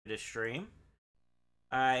this stream.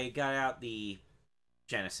 I got out the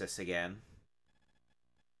Genesis again.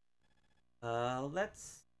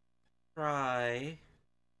 Let's try.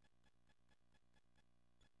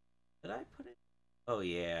 Did I put it? Oh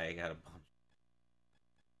yeah, I got a bunch.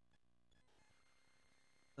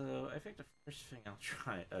 So I think the first thing I'll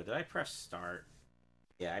try. Oh, did I press start?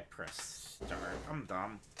 Yeah, I pressed start. I'm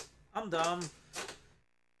dumb. I'm dumb.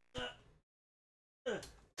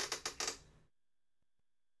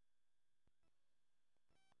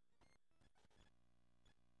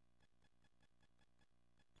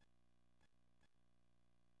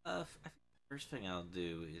 I think the first thing I'll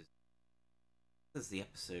do is the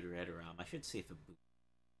episode read around. I should see if it boots.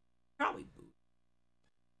 Probably boot.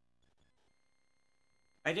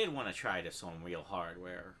 I did want to try this on real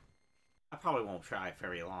hardware. I probably won't try it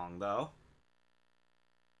very long though.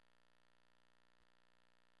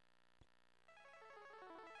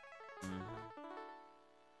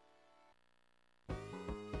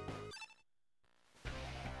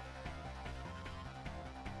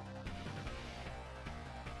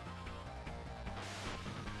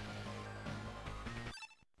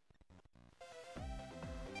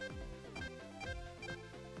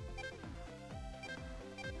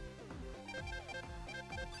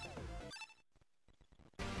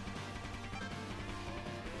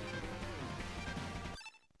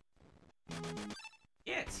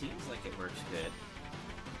 Yeah, it seems like it works good.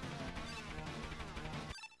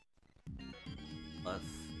 Let's,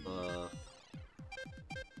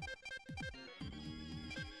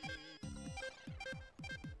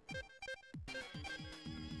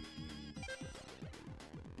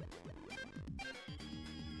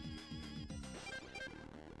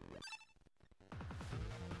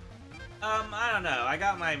 I don't know. I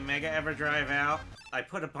got my Mega EverDrive out. I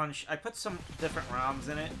put some different ROMs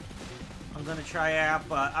in it. I'm gonna try out,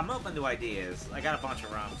 but I'm open to ideas. I got a bunch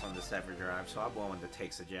of ROMs on this EverDrive, so I'm willing to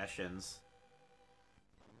take suggestions.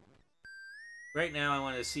 Right now, I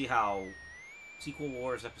want to see how Sequel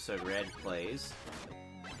Wars Episode Red plays.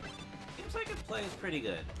 Seems like it plays pretty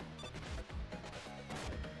good.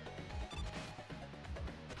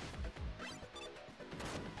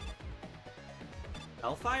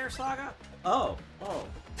 Hellfire Saga? Oh,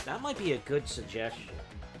 that might be a good suggestion.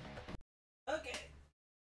 Okay.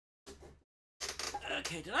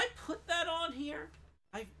 Okay, did I put that on here?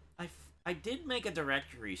 I did make a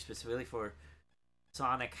directory specifically for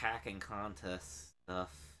Sonic hacking contest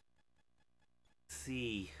stuff. Let's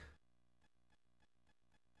see.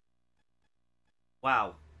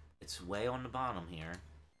 Wow, it's way on the bottom here.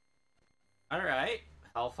 Alright,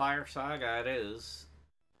 Hellfire Saga it is.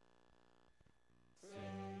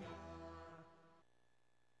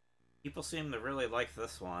 People seem to really like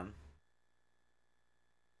this one.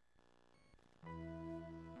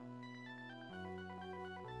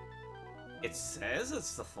 It says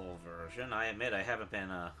it's the full version. I admit I haven't been,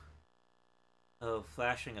 Oh,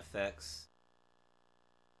 flashing effects.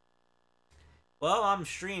 Well, I'm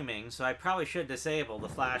streaming, so I probably should disable the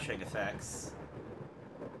flashing effects.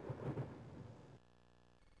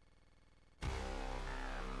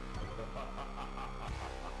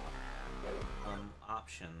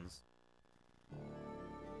 Options.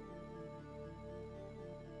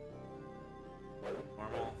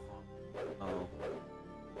 Normal. Oh.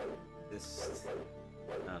 This.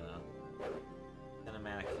 I don't know.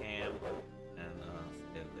 Cinematic cam. And,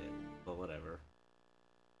 but whatever.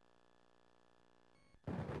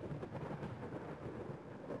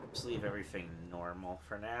 Just leave everything normal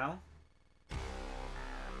for now.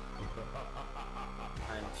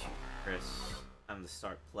 Time to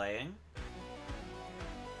start playing.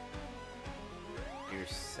 Here's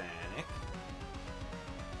Sonic.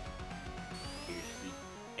 Here's the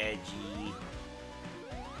edgy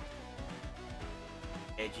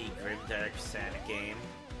grimdark Sonic game.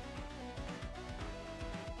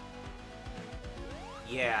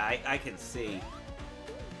 Yeah, I can see.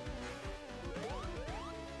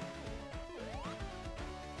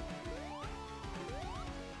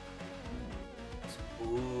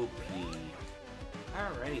 Spoopy. I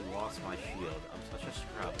already lost my shield. I'm such a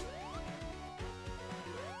scrub.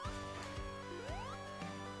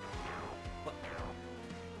 What?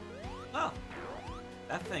 Oh,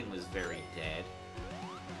 that thing was very dead.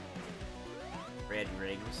 Red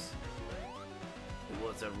rings. It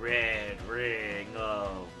was a red ring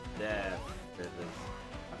of death. How did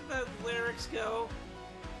the lyrics go?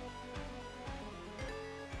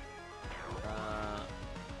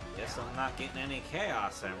 Guess I'm not getting any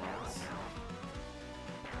Chaos Emeralds.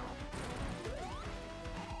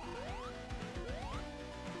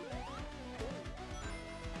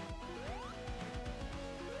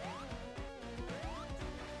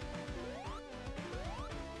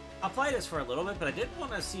 I'll play this for a little bit, but I did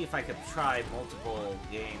want to see if I could try multiple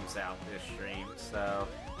games out this stream, so...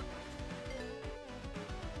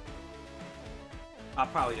 I'll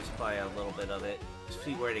probably just play a little bit of it,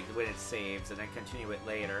 see when it saves, and then continue it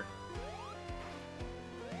later.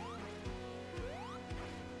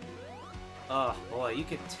 Oh boy, you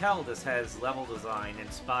can tell this has level design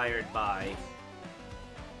inspired by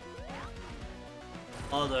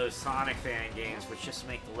all those Sonic fan games, which just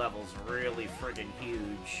make the levels really friggin'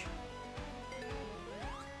 huge.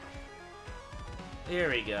 Here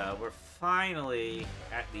we go. We're finally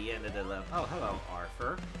at the end of the level. Oh, hello,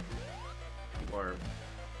 Arthur. Or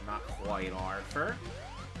not quite Arthur.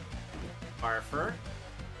 Arthur.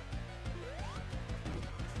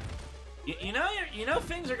 You know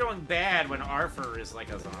things are going bad when Arthur is like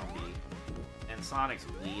a zombie and Sonic's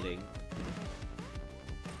bleeding.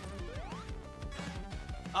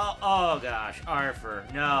 Oh gosh, Arthur.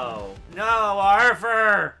 No. No,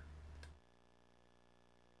 Arthur!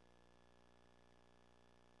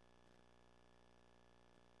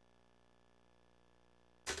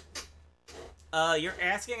 You're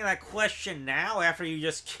asking that question now after you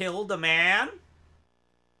just killed a man?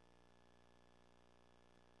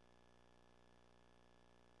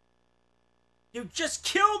 You just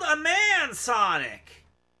killed a man, Sonic!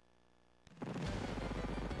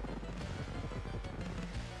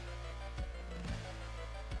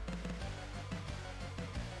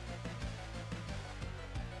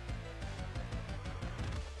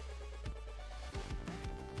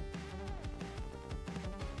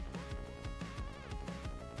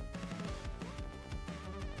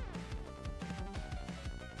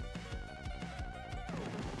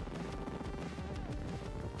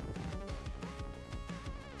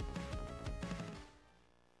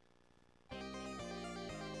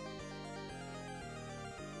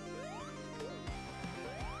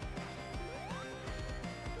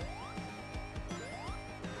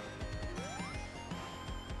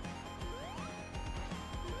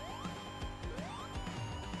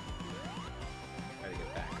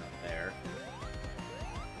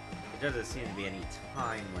 There doesn't seem to be any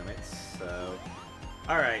time limits, so...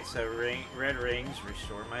 Alright, so red rings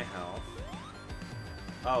restore my health.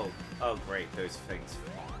 Oh great, those things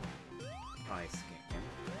spawn. Nice game.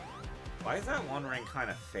 Why is that one ring kind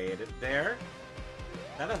of faded there?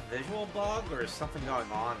 Is that a visual bug, or is something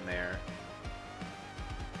going on there?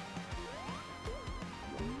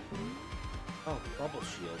 Oh, bubble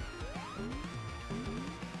shield.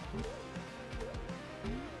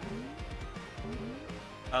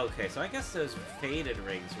 Okay, so I guess those faded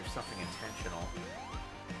rings are something intentional.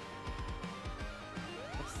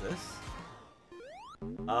 What's this?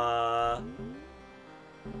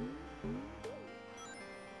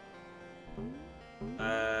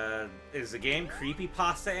 Is the game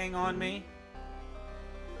creepypastaing on me?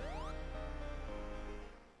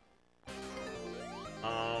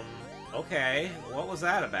 Okay, what was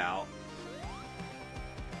that about?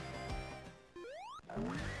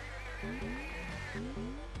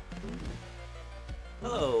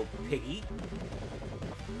 Hello, piggy.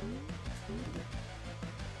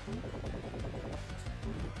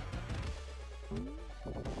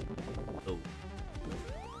 Oh.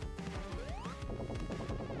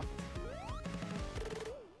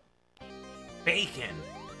 Bacon!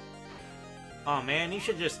 Oh man, he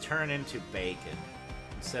should just turn into bacon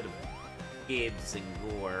instead of Gibbs and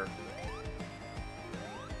Gore.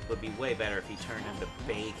 It would be way better if he turned into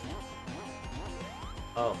bacon.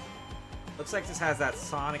 Oh. Looks like this has that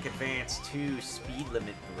Sonic Advance 2 speed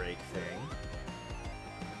limit break thing.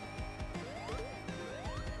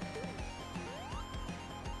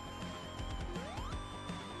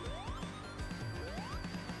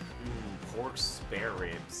 Pork spare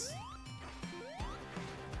ribs.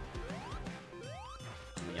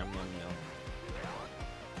 Yum, yum, yum.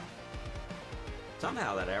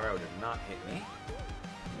 Somehow that arrow did not hit me.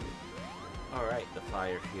 Alright, the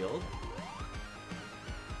fire shield.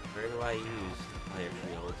 Where do I use the fire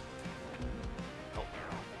shield? Oh,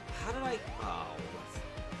 how did I... Oh.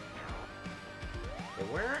 Okay,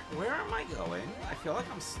 where am I going? I feel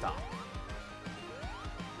like I'm stuck.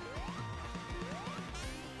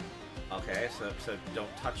 Okay, so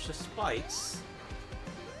don't touch the spikes.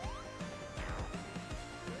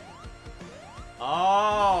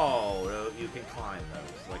 Oh, you can climb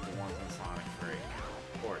those, like the ones in Sonic 3.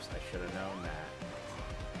 Of course, I should have known that.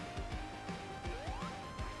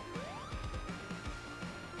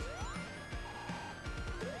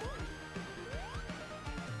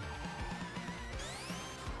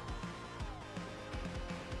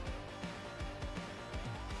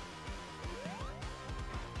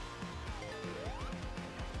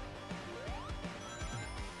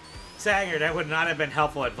 Sanger, that would not have been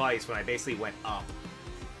helpful advice when I basically went up.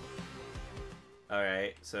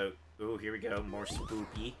 Alright, so... Ooh, here we go. More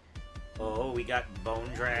spooky. Oh, we got bone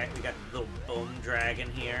drag. We got little bone dragon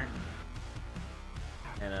here.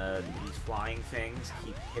 And, these flying things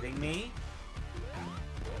keep hitting me.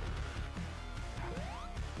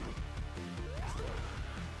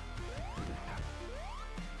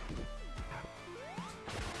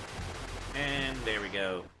 And there we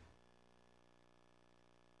go.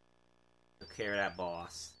 Took care of that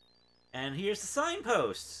boss. And here's the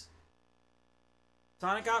signposts.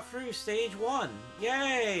 Sonic got through stage 1.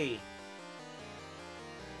 Yay!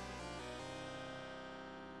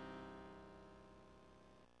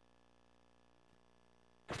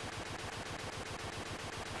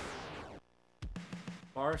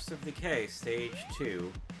 Forest of Decay, stage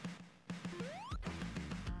 2.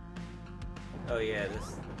 Oh yeah,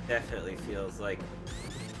 this definitely feels like...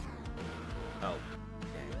 Oh. Okay.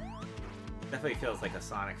 Definitely feels like a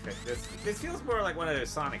Sonic fix. This feels more like one of those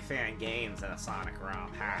Sonic fan games than a Sonic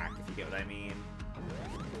ROM hack, if you get what I mean.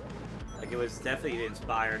 Like, it was definitely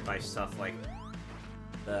inspired by stuff like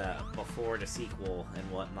the before the sequel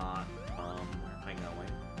and whatnot. Where am I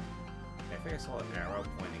going? I think I saw an arrow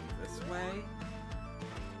pointing this way.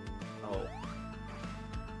 Oh.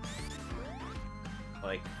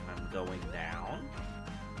 Like, I'm going down?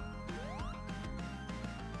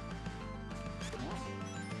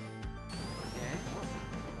 Okay.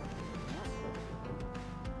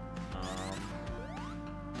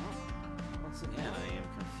 Once again, I am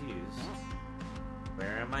confused.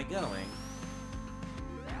 Where am I going?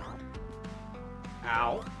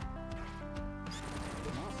 Ow.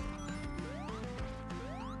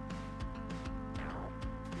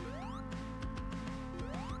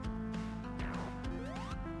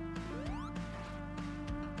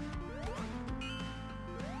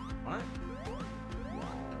 What?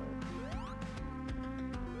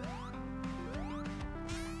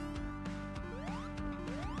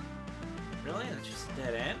 Really? That's just a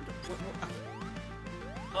dead end?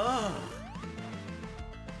 Ugh.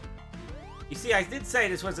 You see, I did say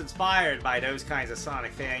this was inspired by those kinds of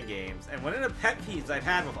Sonic fan games, and one of the pet peeves I've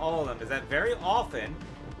had with all of them is that very often,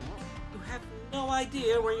 you have no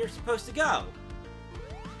idea where you're supposed to go.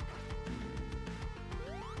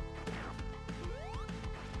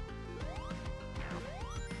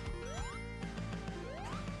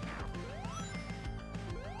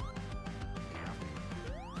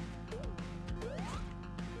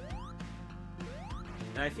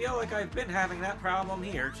 And I feel like I've been having that problem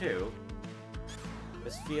here, too.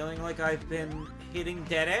 Just feeling like I've been hitting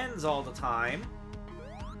dead ends all the time.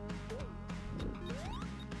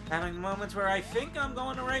 Having moments where I think I'm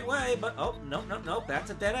going the right way, but oh, nope, nope, nope, that's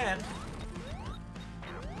a dead end.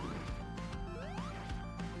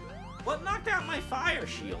 What knocked out my fire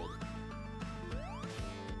shield?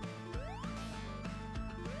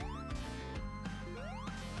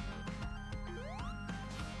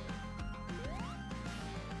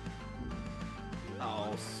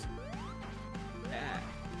 Oh, that.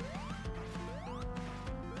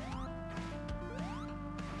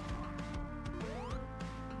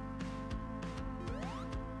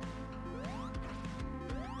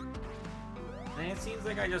 And it seems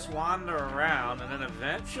like I just wander around, and then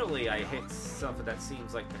eventually I hit something that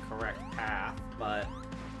seems like the correct path, but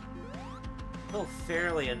still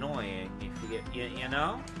fairly annoying if you get, you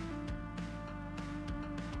know?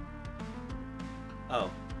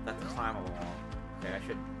 Oh, got to climb a wall. Okay, I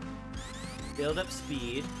should build up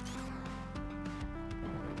speed.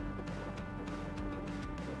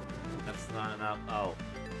 That's not enough. Oh.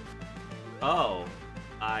 Oh,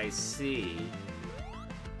 I see.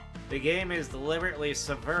 The game is deliberately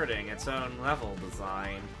subverting its own level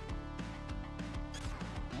design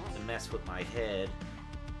to mess with my head,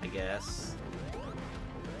 I guess.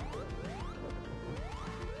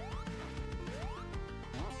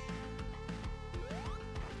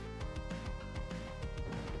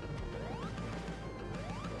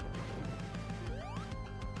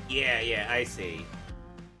 Yeah, I see.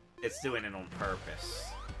 It's doing it on purpose.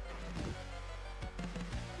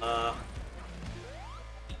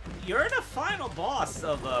 You're the final boss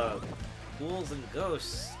of, Ghouls and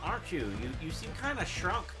Ghosts, aren't you? You seem kinda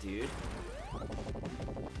shrunk, dude.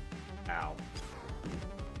 Ow.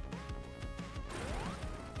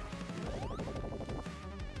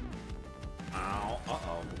 Ow,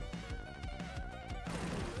 uh-oh.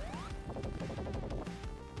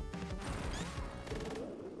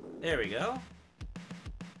 There we go.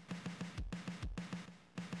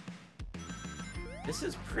 This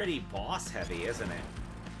is pretty boss heavy, isn't it?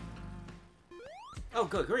 Oh,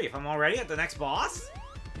 good grief, I'm already at the next boss?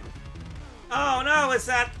 Oh no, Oh, it's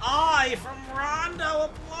that eye from Rondo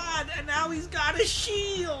of Blood, and now he's got a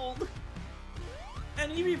shield! And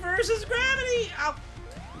he reverses gravity! Oh,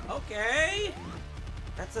 okay.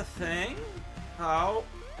 That's a thing? Oh.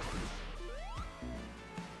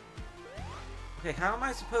 Okay, how am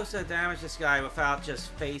I supposed to damage this guy without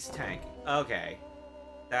just face tanking? Okay.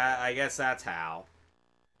 I guess that's how.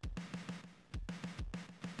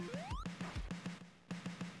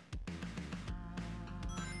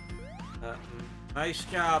 Nice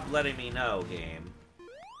job letting me know, game.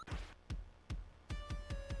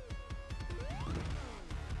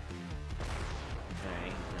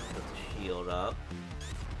 Okay, put the shield up.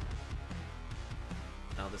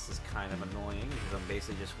 Now this is kind of annoying because I'm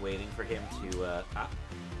basically just waiting for him to, oh,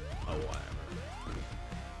 whatever.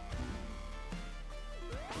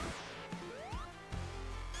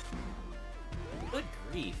 Good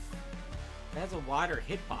grief. It has a wider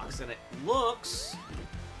hitbox and it looks...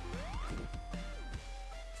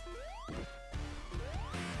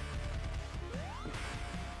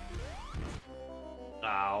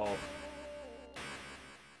 Ow.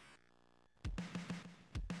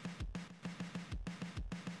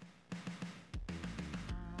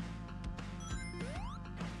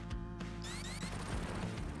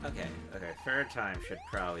 Okay, third time should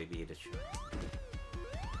probably be the charm.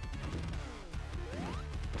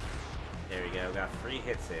 There we go, got 3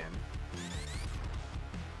 hits in.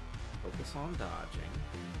 Focus on dodging.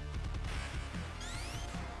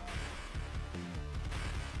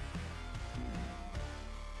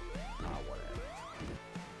 Oh, whatever.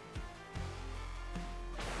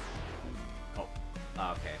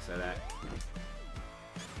 Oh, okay, so that...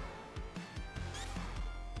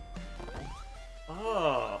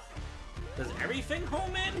 Oh! Does everything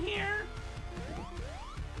home in here?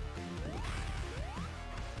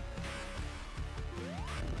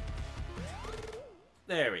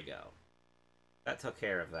 There we go. That took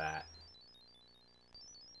care of that.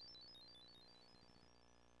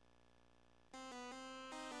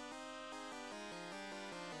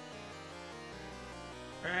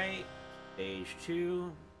 Right. Stage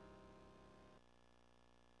 2.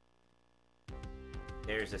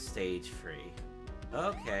 There's a stage 3.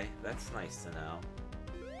 Okay, that's nice to know.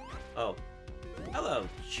 Oh. Hello,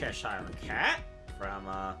 Cheshire Cat. From,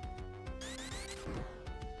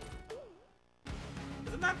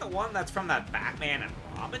 Isn't that the one that's from that Batman and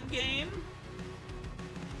Robin game?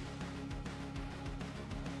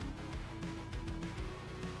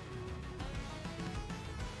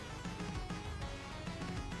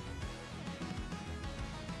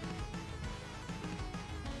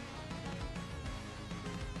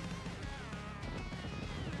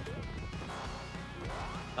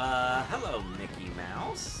 Hello, Mickey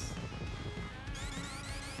Mouse.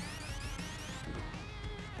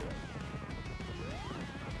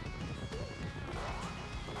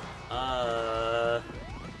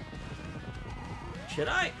 Should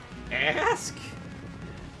I ask?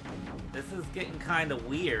 This is getting kind of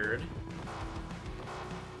weird.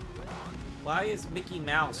 Why is Mickey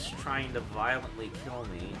Mouse trying to violently kill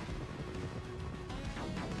me?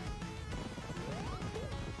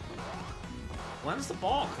 When's the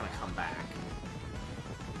ball gonna come back?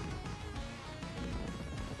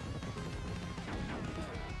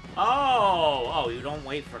 Oh, you don't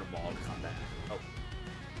wait for the ball to come back. Oh.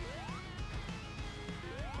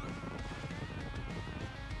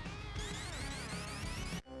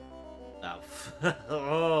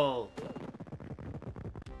 Oh.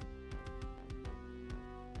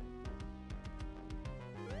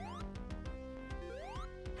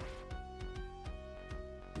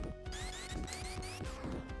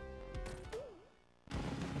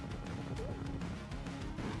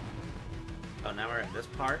 Oh, now we're in this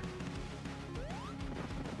part.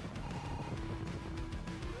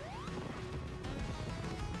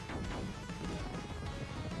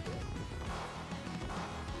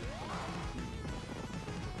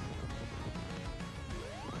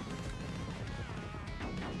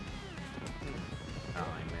 Oh,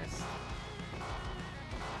 I missed.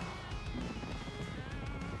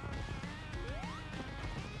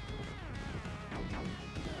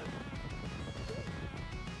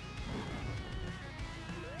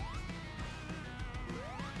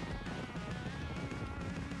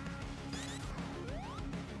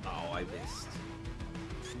 Oh, I missed.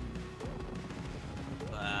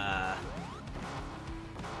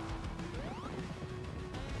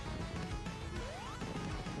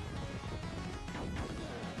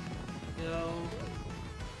 Go.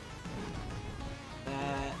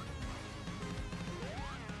 That.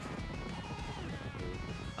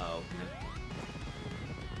 Oh.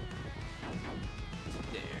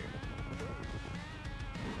 There.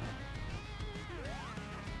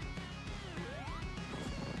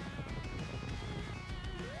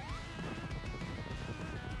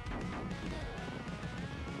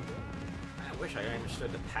 wish I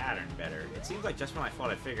understood the pattern better. It seems like just when I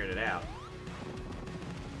thought I figured it out.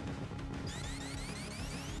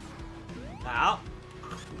 Ow!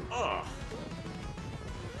 Ugh!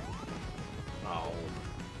 Oh.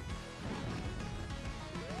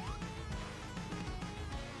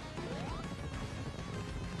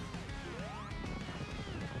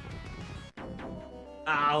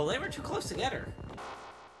 Oh, they were too close together.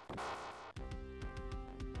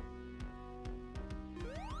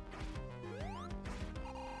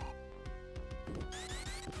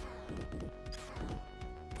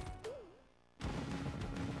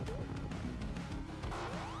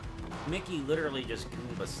 Mickey literally just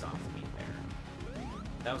Goomba stomped me there.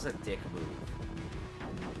 That was a dick move.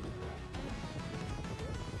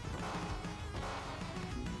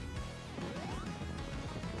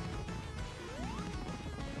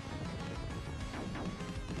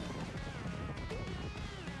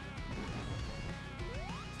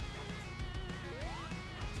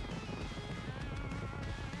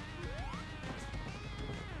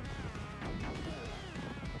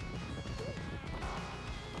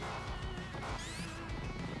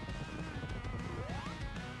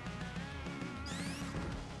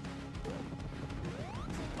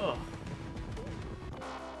 Ugh.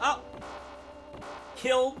 Oh!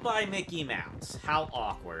 Killed by Mickey Mouse. How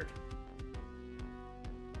awkward.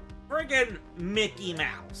 Friggin' Mickey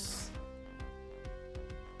Mouse.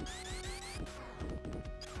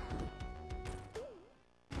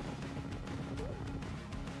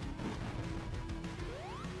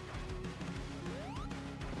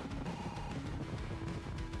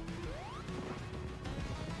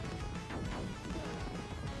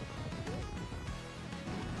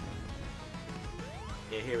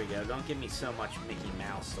 Yeah, here we go. Don't give me so much Mickey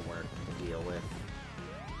Mouse to deal with.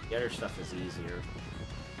 The other stuff is easier.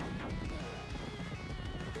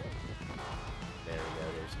 There we go,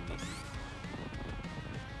 there's Mickey.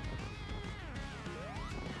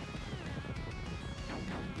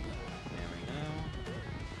 There we go.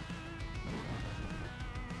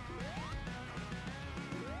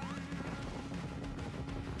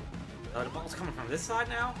 Oh, the ball's coming from this side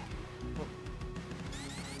now?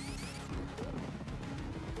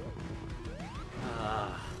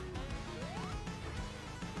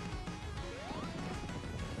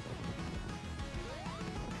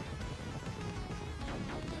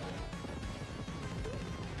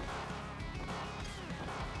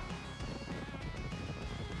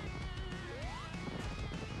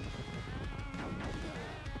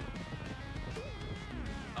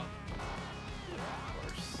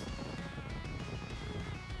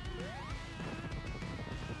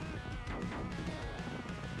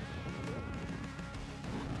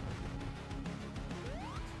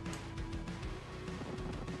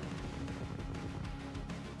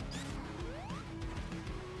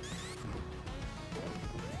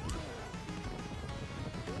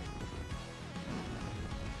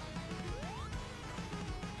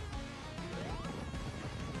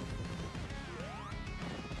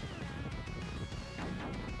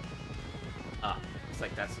 Ah, looks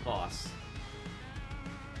like that's the boss.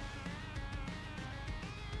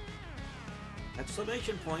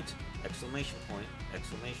 Exclamation point! Exclamation point!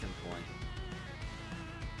 Exclamation point!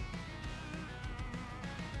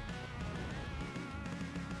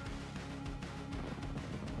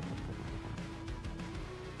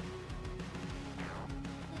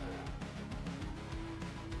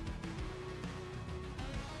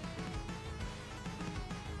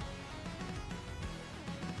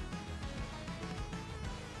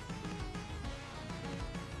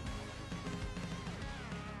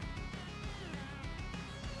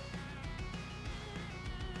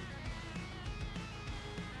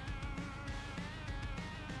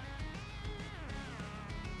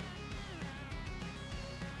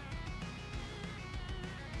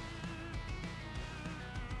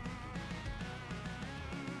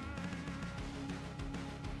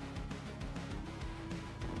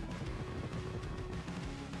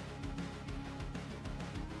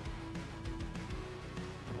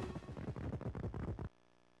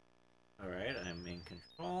 Alright, I'm in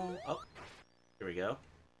control. Oh, here we go.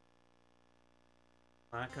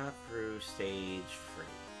 I got through stage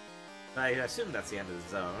 3. I assume that's the end of the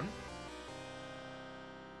zone.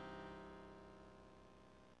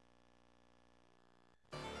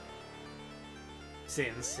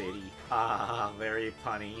 Sin City. Ah, very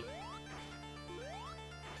punny.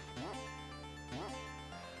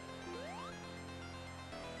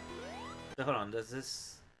 So hold on, does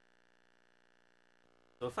this...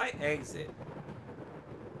 So if I exit...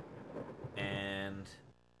 and...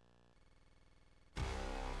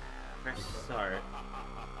 press start...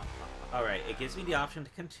 Alright, it gives me the option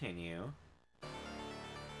to continue.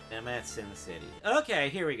 I'm at Sin City. Okay,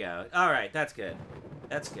 here we go. Alright, that's good.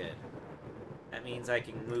 That's good. That means I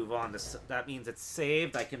can move on to... That means it's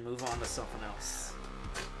saved. I can move on to something else.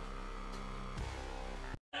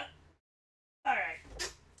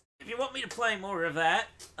 Alright. If you want me to play more of that,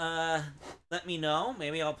 let me know.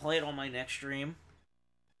 Maybe I'll play it on my next stream.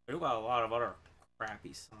 We've got a lot of other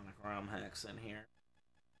crappy Sonic ROM hacks in here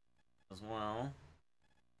as well.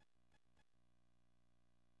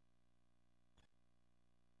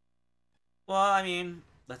 Well, I mean,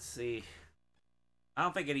 let's see. I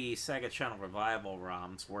don't think any Sega Channel Revival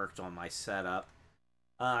ROMs worked on my setup.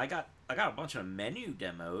 I got a bunch of menu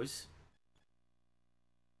demos.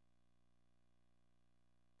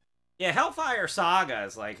 Yeah, Hellfire Saga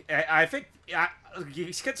is like, I think,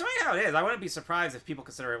 considering how it is, I wouldn't be surprised if people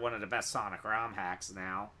consider it one of the best Sonic ROM hacks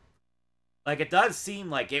now. Like, it does seem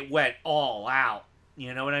like it went all out.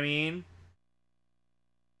 You know what I mean?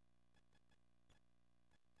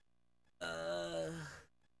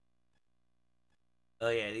 Oh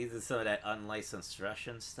yeah, these are some of that unlicensed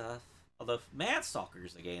Russian stuff. Although, Madstalker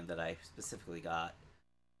is a game that I specifically got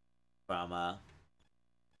from,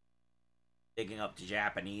 digging up the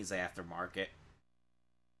Japanese aftermarket.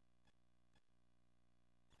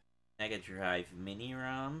 Mega Drive mini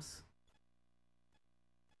ROMs.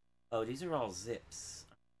 Oh, these are all zips.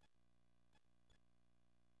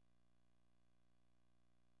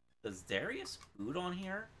 Does Darius boot on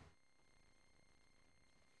here?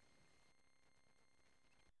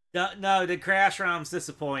 No, the Crash ROM's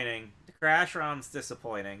disappointing. The Crash ROM's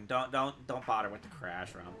disappointing. Don't bother with the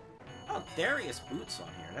Crash ROM. Oh, Darius boots on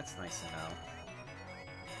here. That's nice to know.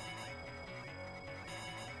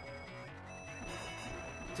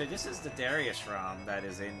 So this is the Darius ROM that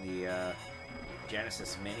is in the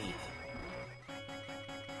Genesis Mini.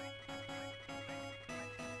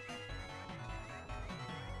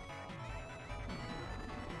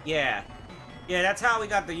 Yeah. Yeah, that's how we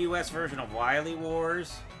got the US version of Wily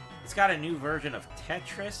Wars. It's got a new version of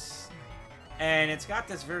Tetris. And it's got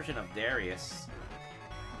this version of Darius.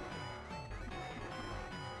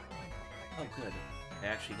 Oh, good. I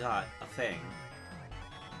actually got a thing.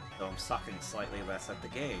 So I'm sucking slightly less at the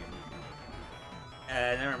game.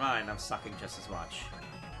 Never mind, I'm sucking just as much.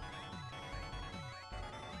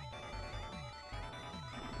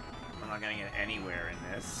 I'm not gonna get anywhere in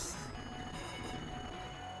this.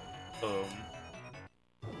 Boom.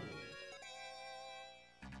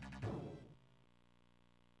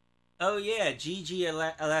 Oh yeah,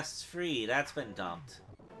 GGLS free. That's been dumped.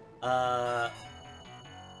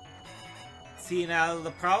 See, now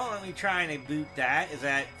the problem with me trying to boot that is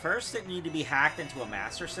that first it need to be hacked into a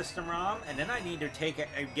Master System ROM, and then I need to take it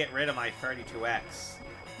and get rid of my 32X.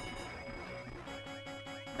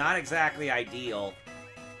 Not exactly ideal.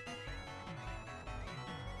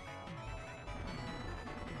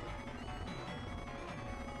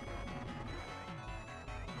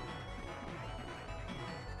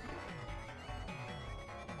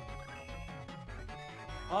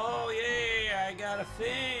 Oh yeah, I got a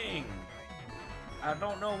thing! I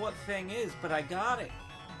don't know what thing is, but I got it.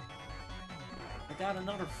 I got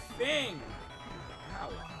another thing!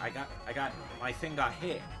 Ow, my thing got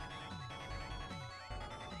hit.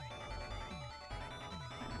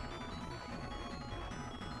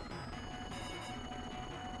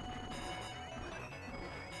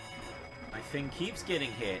 My thing keeps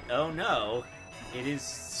getting hit. Oh no, it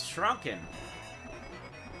is shrunken.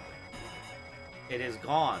 It is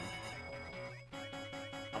gone.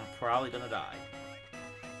 I'm probably gonna die.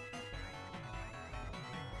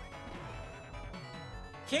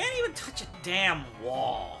 Can't even touch a damn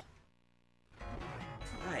wall.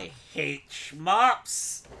 I hate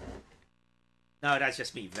shmups. No, that's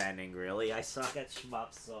just me venting, really. I suck at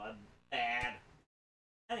shmups, so I'm bad.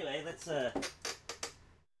 Anyway, let's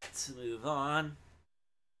move on.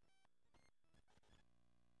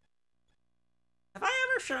 Have I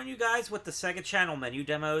ever shown you guys what the Sega Channel menu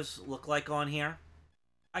demos look like on here?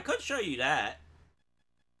 I could show you that.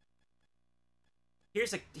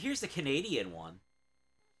 Here's the Canadian one.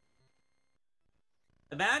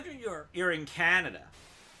 Imagine you're in Canada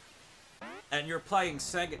and you're playing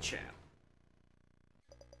Sega Channel.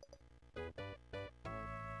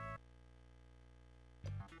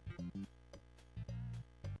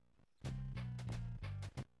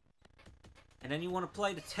 And then you want to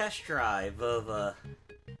play the test drive of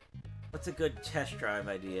what's a good test drive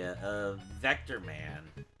idea? Vector Man.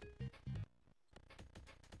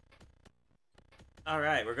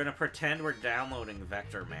 Alright, we're gonna pretend we're downloading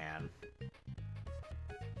Vector Man.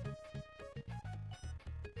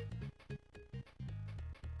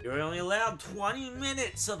 You're only allowed 20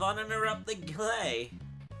 minutes of uninterrupted play.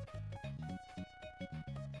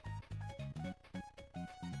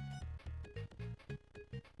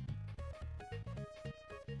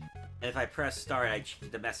 And if I press start,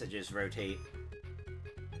 the messages rotate.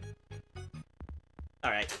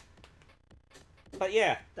 Alright. But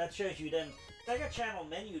yeah, that shows you them Sega Channel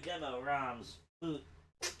menu demo ROMs.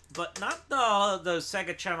 But not the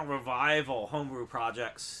Sega Channel Revival homebrew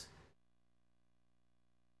projects.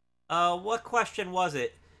 What question was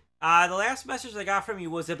it? The last message I got from you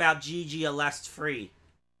was about GG Alest Free.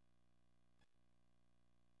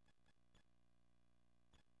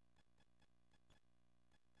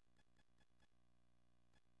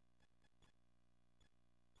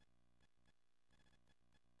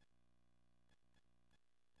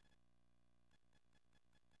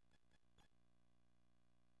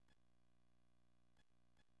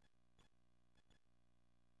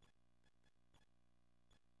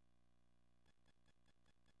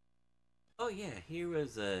 Oh yeah, here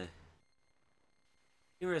was that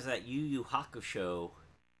Yu Yu Hakusho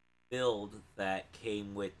build that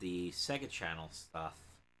came with the Sega Channel stuff.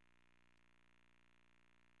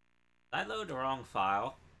 Did I load the wrong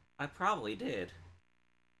file? I probably did.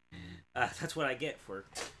 That's what I get for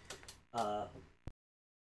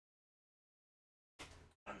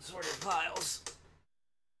unsorted files.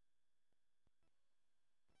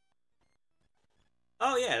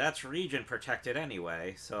 Oh yeah, that's region protected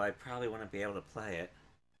anyway, so I probably wouldn't be able to play it.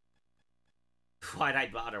 Why'd I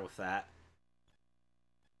bother with that?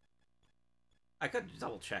 I could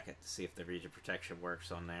double check it to see if the region protection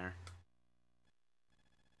works on there.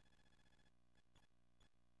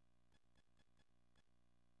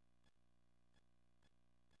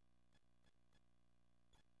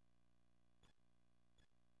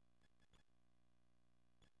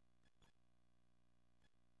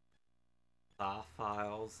 Thaw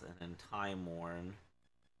files and then Time Worn.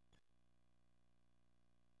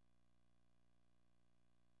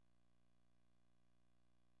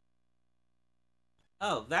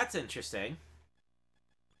 Oh, that's interesting.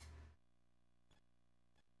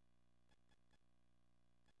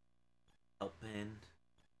 Open.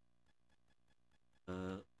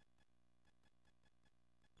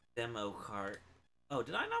 Demo cart. Oh,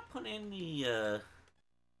 did I not put in the,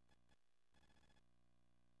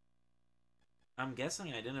 I'm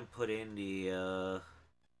guessing I didn't put in the,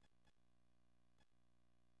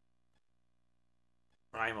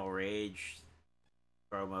 Primal Rage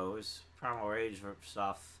promos. Primal Rage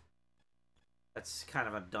stuff. That's kind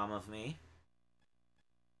of a dumb of me.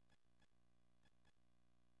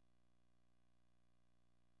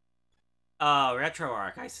 Oh,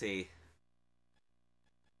 RetroArch, I see.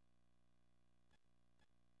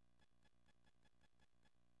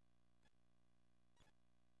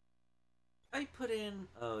 I put in...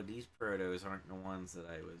 Oh, these protos aren't the ones that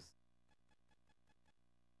I was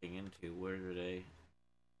getting into. Where are they?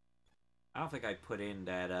 I don't think I put in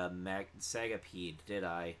that Sagapede, did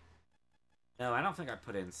I? No, I don't think I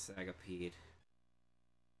put in Sagapede.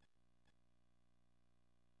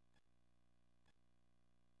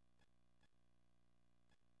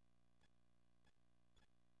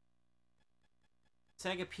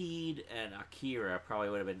 Sagapede and Akira probably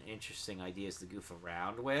would have been interesting ideas to goof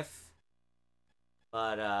around with.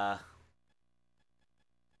 But, I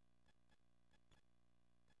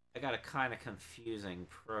got a kind of confusing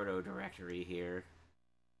proto directory here.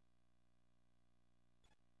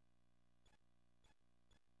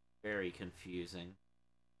 Very confusing.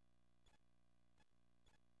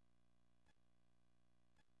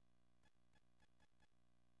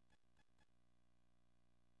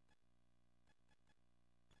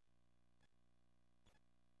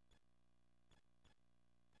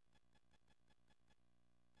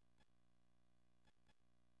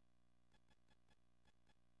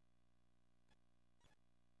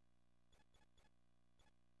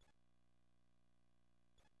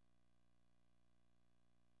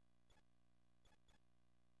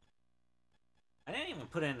 I didn't even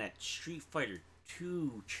put in that Street Fighter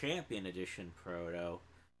 2 Champion Edition proto.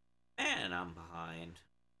 Man, I'm behind.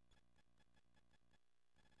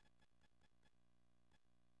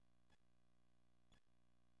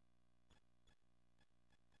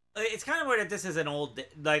 It's kind of weird that this is an old...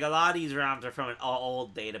 Like, a lot of these ROMs are from an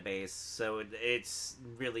old database, so it's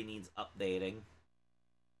really needs updating.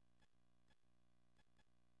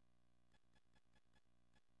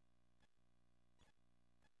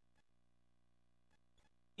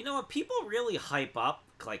 You know what? People really hype up,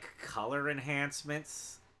 like, color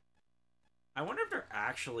enhancements. I wonder if they're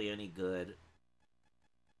actually any good.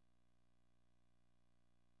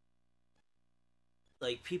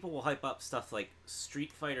 Like, people will hype up stuff like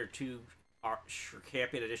Street Fighter 2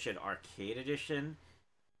 Champion Edition Arcade Edition,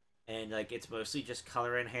 and, like, it's mostly just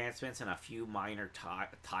color enhancements and a few minor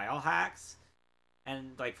tile hacks.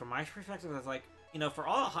 And, like, from my perspective, it's like, You know, for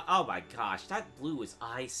all... Oh my gosh, that blue is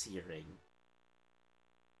eye-searing.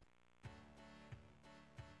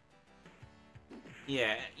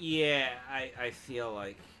 Yeah, I feel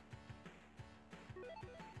like...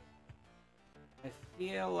 I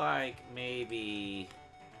feel like maybe...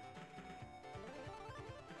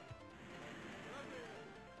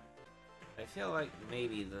 I feel like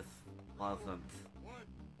maybe this wasn't...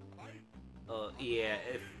 yeah,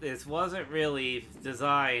 if this wasn't really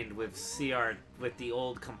designed with with the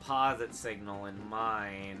old composite signal in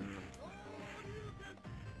mind.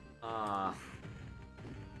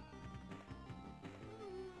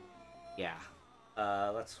 Yeah.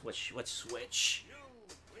 Let's switch.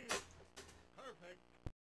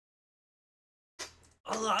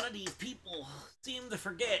 A lot of these people seem to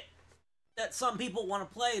forget that some people want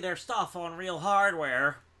to play their stuff on real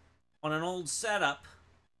hardware, on an old setup.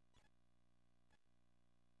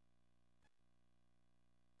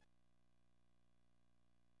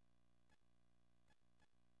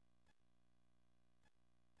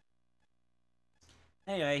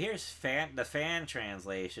 Anyway, here's the fan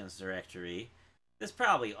translations directory. This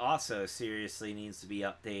probably also seriously needs to be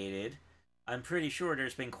updated. I'm pretty sure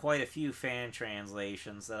there's been quite a few fan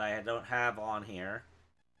translations that I don't have on here.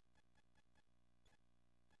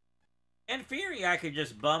 In theory, I could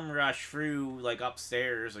just bum rush through, like,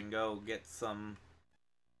 upstairs and go get some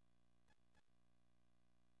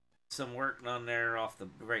work done there off the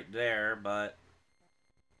right there, but...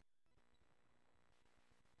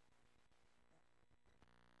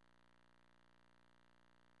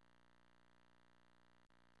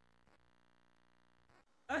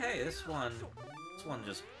 Oh hey, this one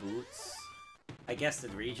just boots. I guess the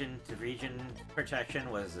region protection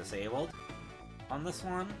was disabled on this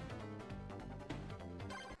one.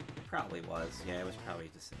 Probably was. Yeah, it was probably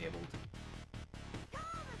disabled.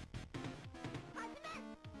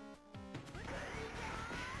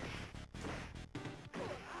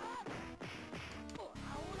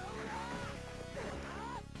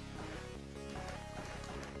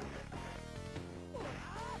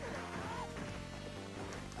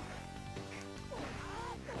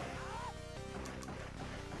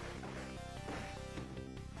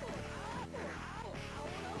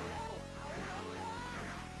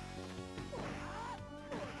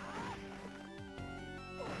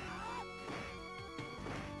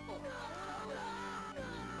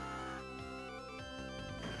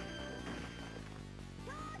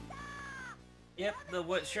 Yep,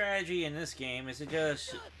 the strategy in this game is to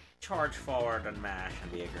just charge forward and mash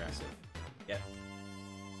and be aggressive. Yep.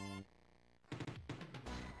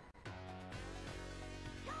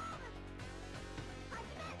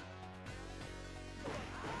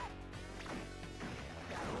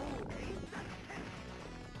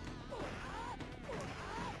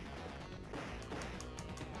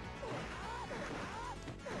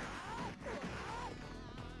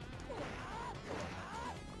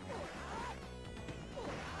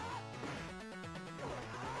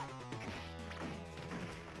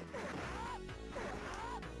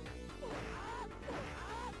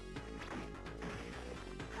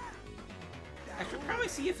 I should probably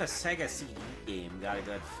see if a Sega CD game got a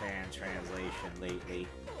good fan translation lately.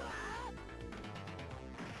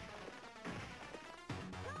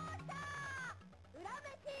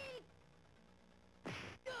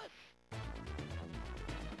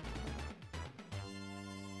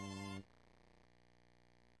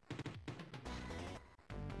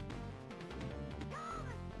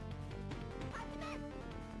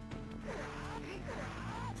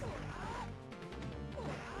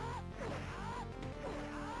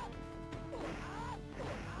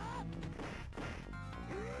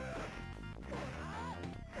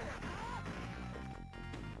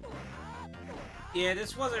 Yeah,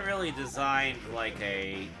 this wasn't really designed like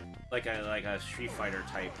a Street Fighter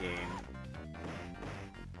type game.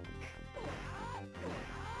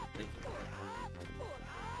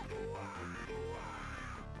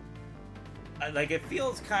 Like it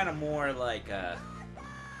feels kind of more like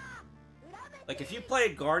if you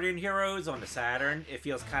played Guardian Heroes on the Saturn, it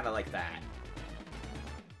feels kind of like that.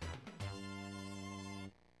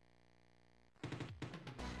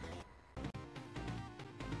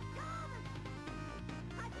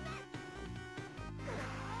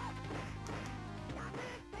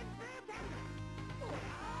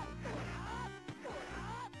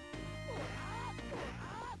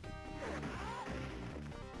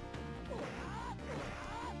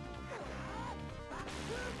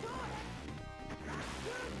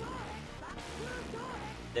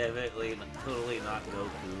 Definitely, totally not Goku.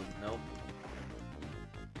 Nope.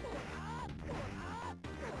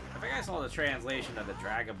 I think I I saw the translation of the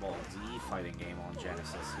Dragon Ball Z fighting game on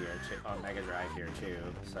Genesis here, too, on Mega Drive here too.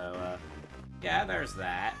 So, yeah, there's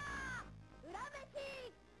that.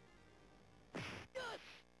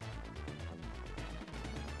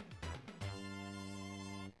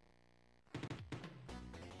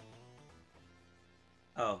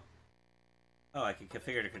 Oh. Oh, I can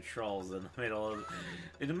configure the controls in the middle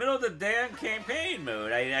of the damn campaign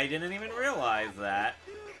mode. I didn't even realize that.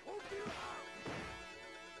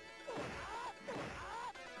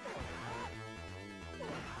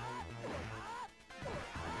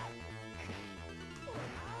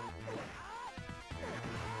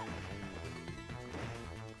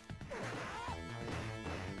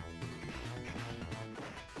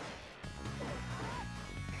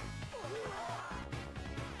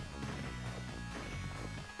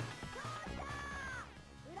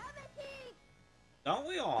 Don't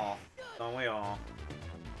we all? Don't we all?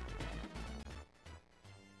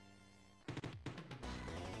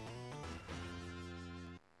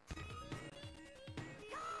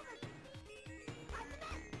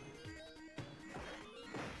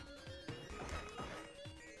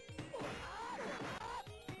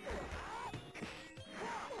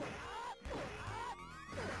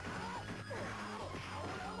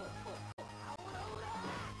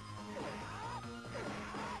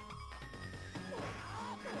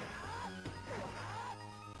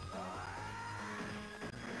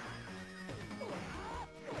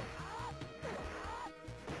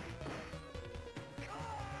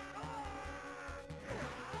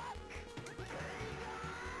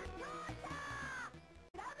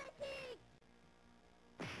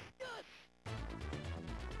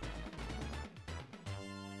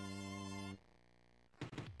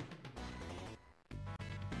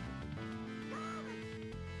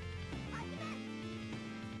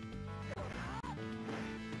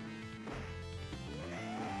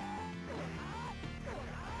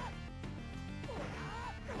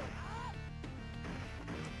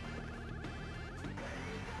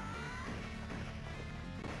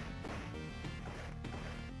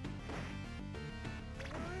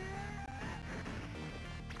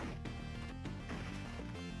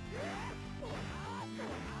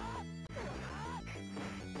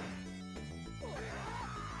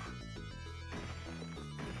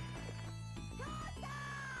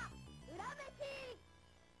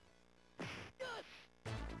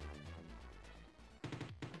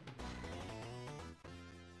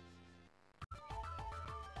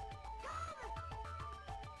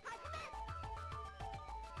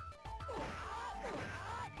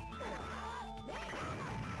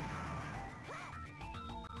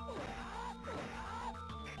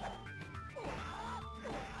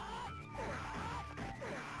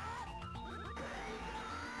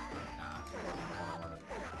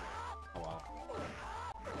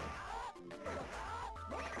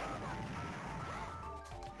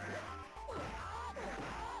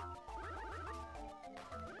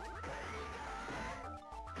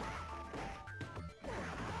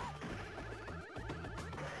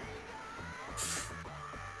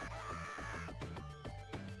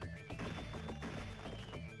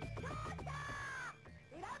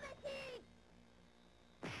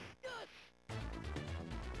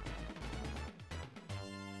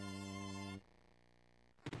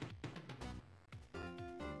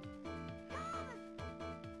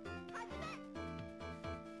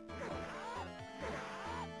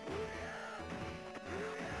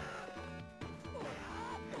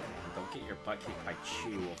 Get your butt kicked by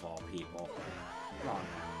Chew of all people. Come on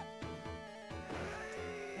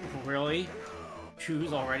now. Really?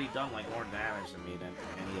 Chew's already done like more damage than me than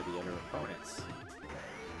any of the other opponents.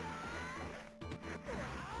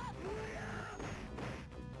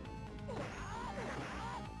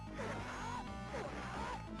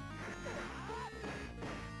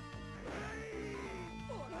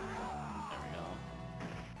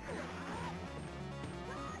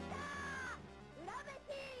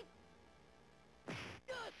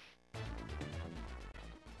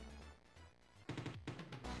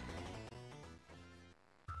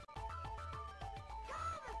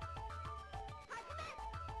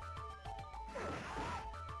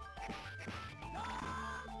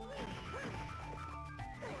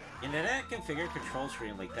 And then that configured control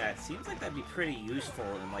screen like that seems like that'd be pretty useful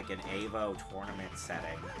in like an Evo tournament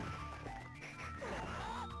setting.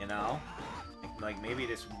 You know? Like maybe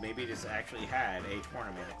this actually had a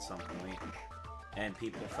tournament at some point, and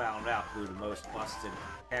people found out who the most busted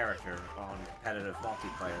character on competitive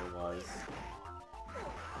multiplayer was.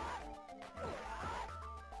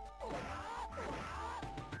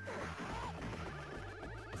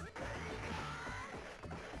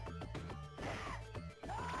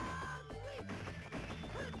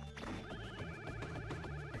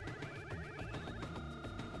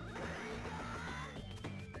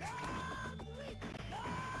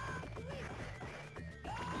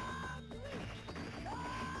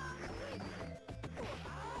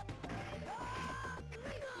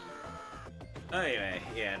 Anyway,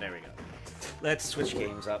 yeah, there we go. Let's switch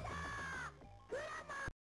games up.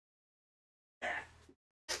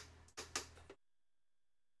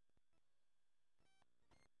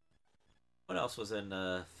 What else was in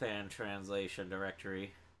the fan translation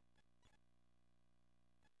directory?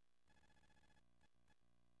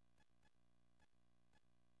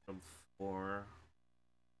 For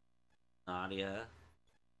Nadia.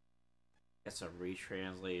 Get some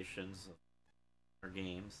retranslations of her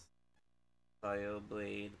games.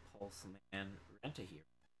 Blade, Pulse Man, Rent-A-Hero.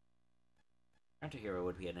 Rent-A-Hero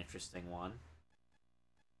would be an interesting one.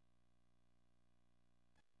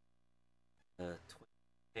 Twin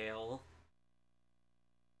Tail.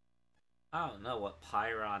 I don't know what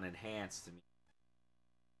Pyron Enhanced means.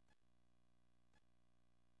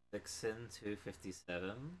 Dixon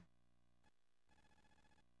 257.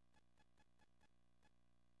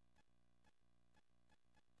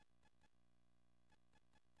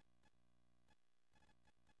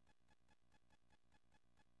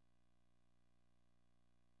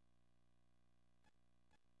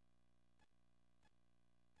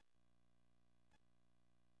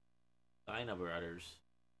 Dino Brothers.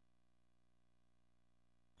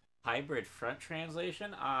 Hybrid front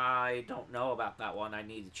translation? I don't know about that one. I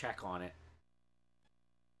need to check on it.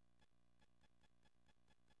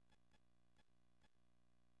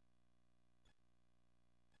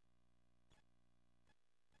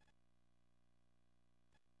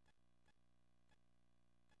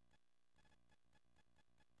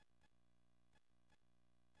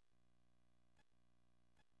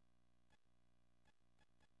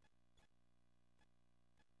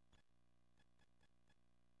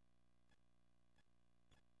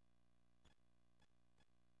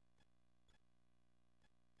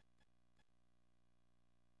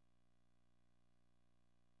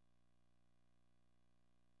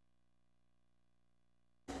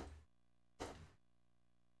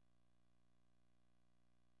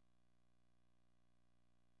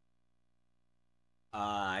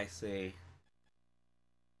 I see.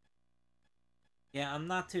 Yeah, I'm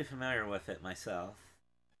not too familiar with it myself.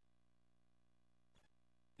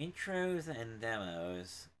 Intros and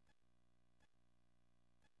demos.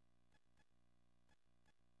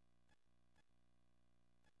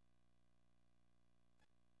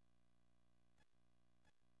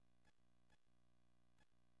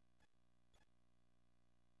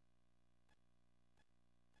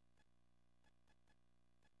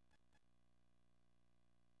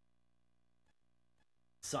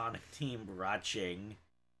 Sonic Team Ratching.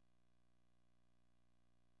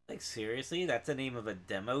 Like, seriously? That's the name of a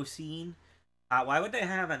demo scene? Why would they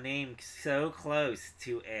have a name so close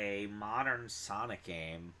to a modern Sonic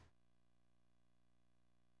game?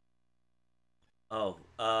 Oh,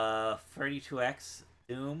 32X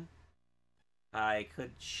Doom? I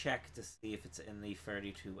could check to see if it's in the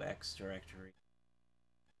 32X directory.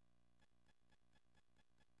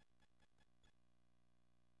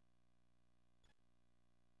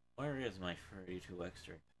 Where is my 32X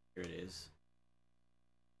directory? Here it is.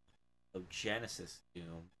 Oh, Genesis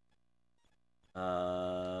Doom.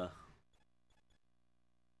 I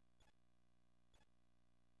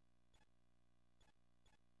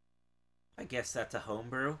guess that's a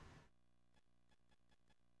homebrew.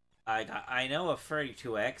 I know of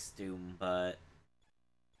 32X Doom, but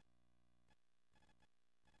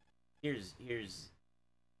here's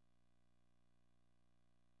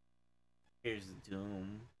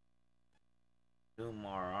Doom. Doom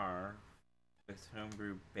RR with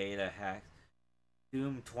homebrew beta hack.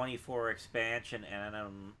 Doom 24 expansion and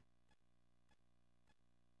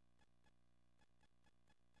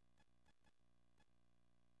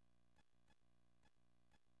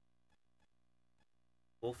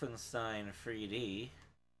Wolfenstein 3D.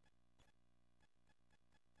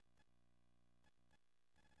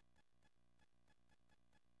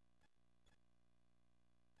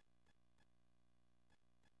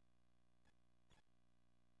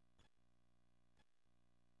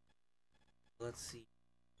 Let's see.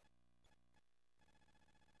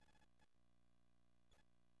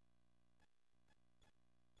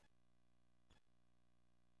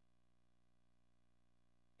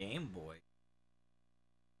 Game Boy.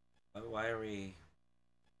 Why are we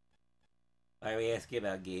asking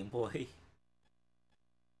about Game Boy?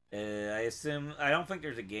 I assume I don't think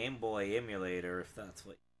there's a Game Boy emulator if that's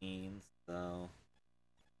what it means. So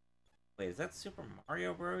wait, is that Super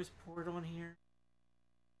Mario Bros. Port on here?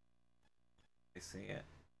 I see it.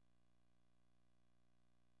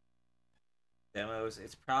 Demos.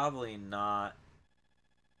 It's probably not.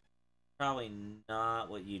 Probably not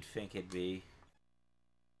what you'd think it'd be.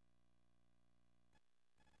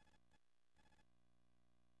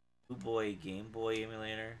 Blue Boy Game Boy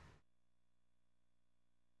emulator.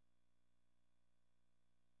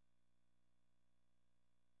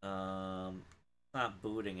 Not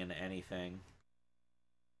booting into anything.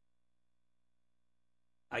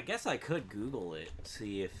 I guess I could Google it,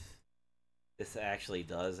 see if this actually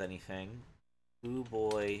does anything. Blue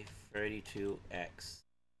Boy 32X.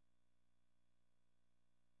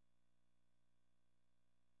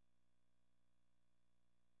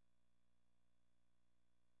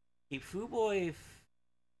 Keep Fuboy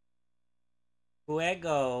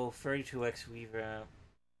Fuego 32X revamp.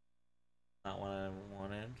 Not what I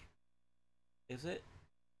wanted. Is it?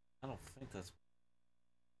 I don't think that's.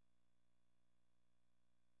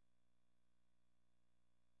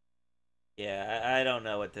 Yeah, I don't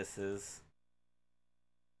know what this is.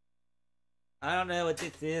 I don't know what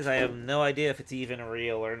this is. I have no idea if it's even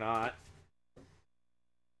real or not.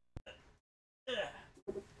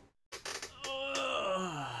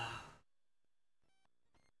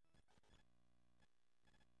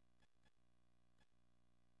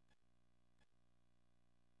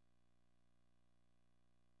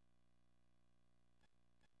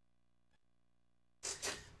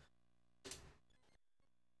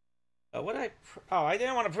 What I? Oh, I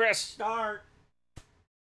didn't want to press start.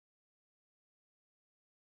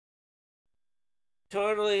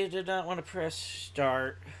 Totally did not want to press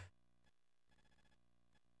start.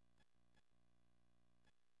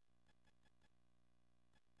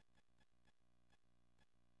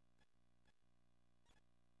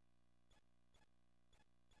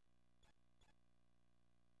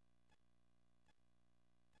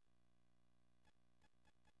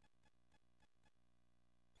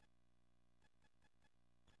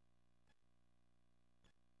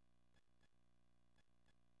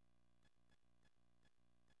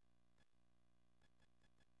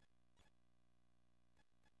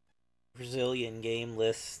 Brazilian game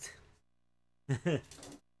list.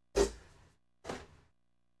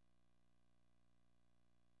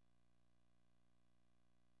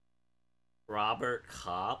 Robert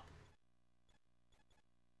Kopp.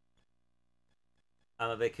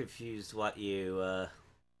 I'm a bit confused what you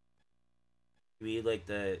mean, like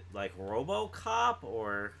the RoboCop,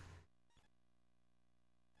 or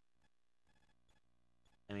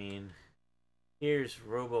I mean, here's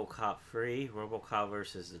RoboCop free, RoboCop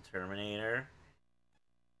versus the Terminator.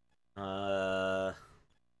 Uh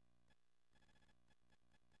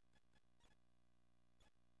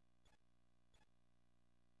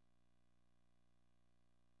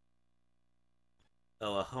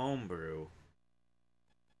oh, a homebrew.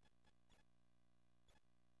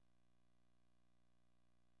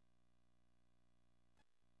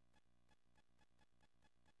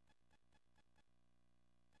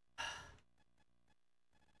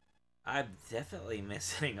 I'm definitely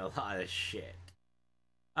missing a lot of shit.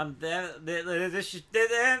 This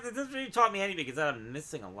doesn't really taught me anything because I'm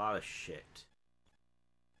missing a lot of shit.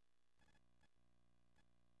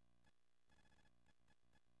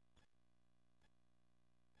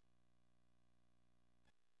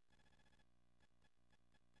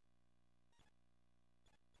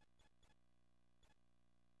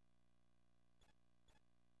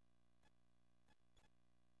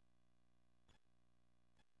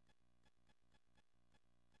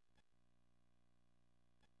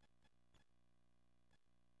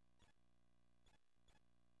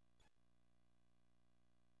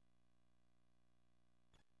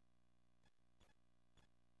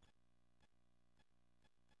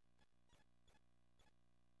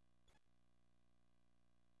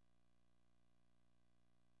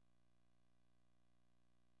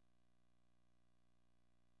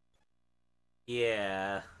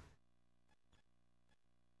 Yeah.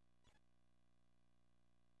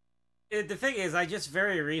 The thing is, I just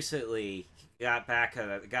very recently got got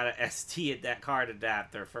an SD card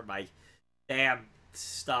adapter for my damn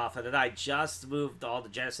stuff, and then I just moved all the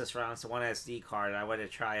Genesis rounds to one SD card, and I went to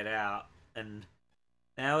try it out, and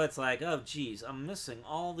now it's like, oh geez, I'm missing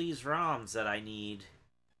all these ROMs that I need.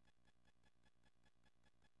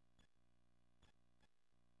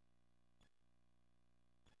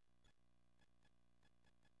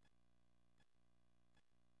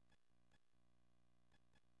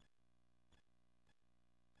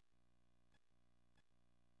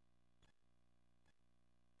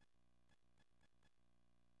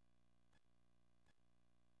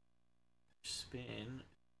 Spin.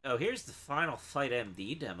 Oh, here's the Final Fight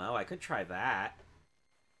MD demo. I could try that.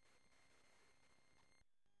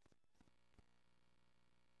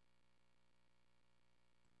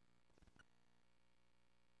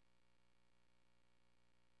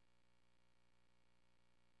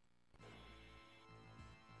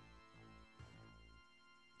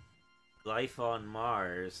 Life on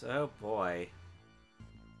Mars. Oh boy.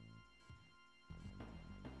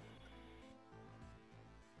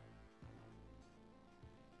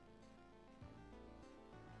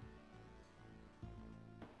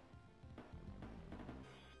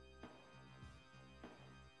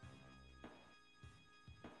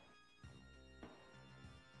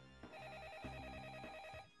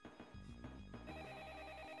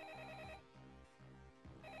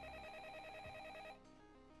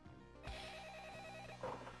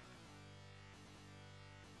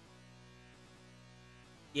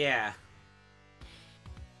 Yeah.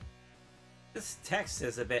 This text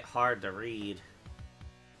is a bit hard to read.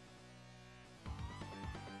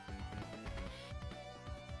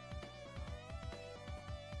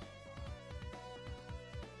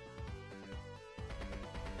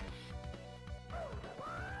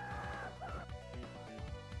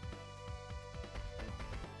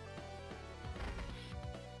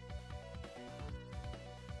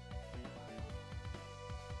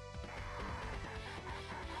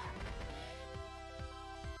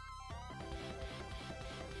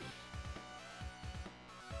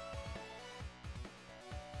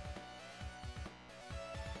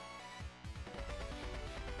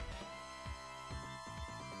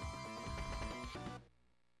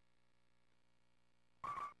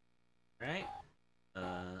 Right?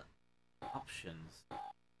 Options.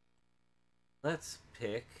 Let's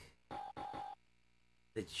pick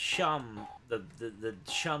the chum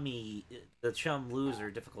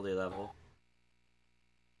loser difficulty level.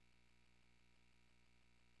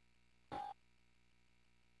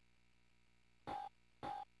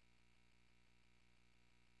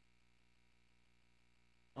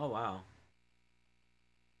 Oh wow.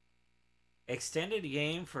 Extended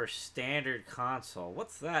game for standard console.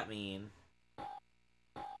 What's that mean?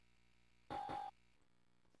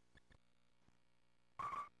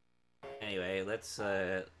 Anyway, let's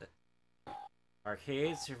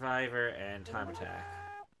Arcade, Survivor, and Time Attack.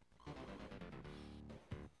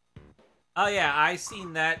 Oh yeah, I've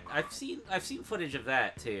seen that. I've seen footage of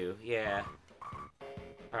that too. Yeah.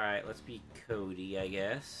 All right, let's be Cody, I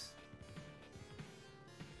guess.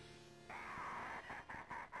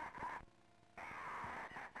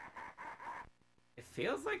 It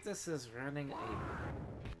feels like this is running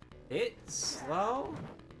a bit slow.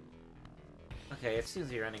 Okay, it seems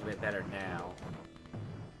to be running a bit better now.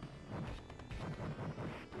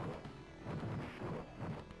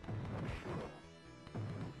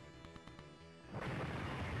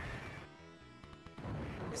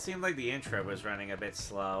 It seemed like the intro was running a bit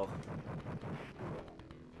slow.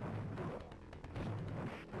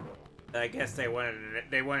 I guess they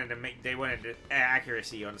wanted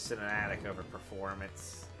accuracy on cinematic over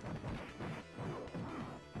performance.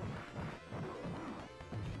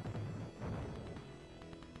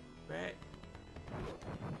 Right.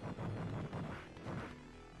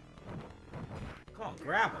 Come on,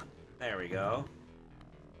 grab him. There we go.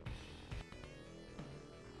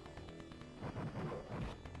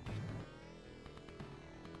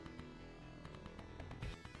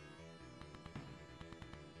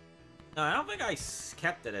 No, I don't think I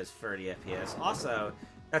kept it as 30 FPS. Also,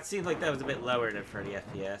 that seemed like that was a bit lower than 30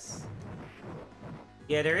 FPS.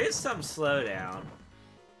 Yeah, there is some slowdown.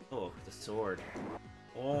 Oh, the sword.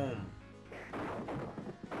 Boom.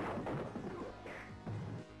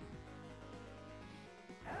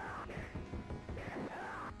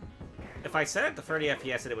 If I set it to 30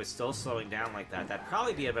 FPS and it was still slowing down like that, that'd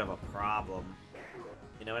probably be a bit of a problem.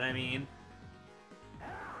 You know what I mean?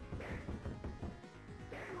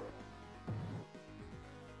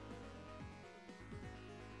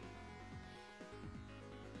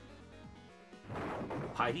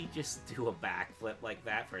 Why'd he just do a backflip like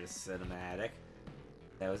that for the cinematic?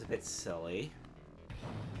 That was a bit silly.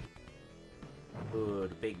 Ooh,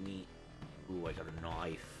 the big meat. Ooh, I got a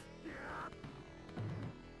knife.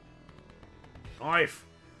 Knife!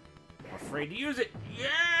 I'm afraid to use it. Yeah!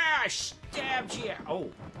 I stabbed you!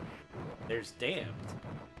 Oh. There's damned.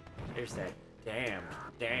 There's that damned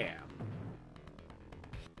damn.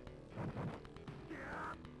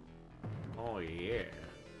 Oh, yeah.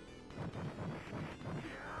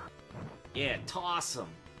 Yeah, toss him.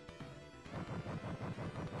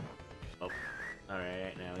 Oh,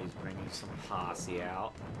 alright, now he's bringing some posse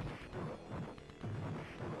out.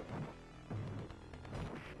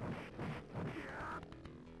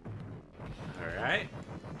 Alright.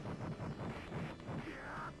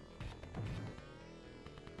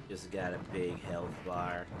 Just got a big health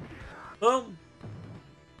bar. Boom!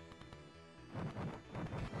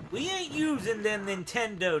 We ain't using them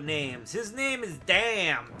Nintendo names. His name is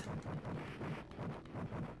Damned.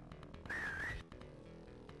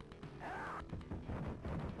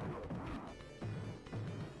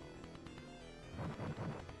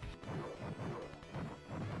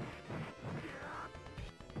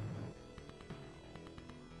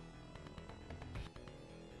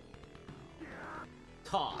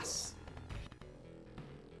 toss.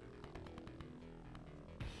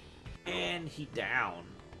 And he down.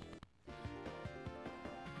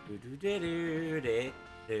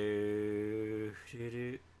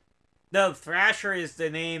 No, Thrasher is the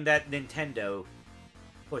name that Nintendo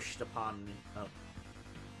pushed upon me. Oh.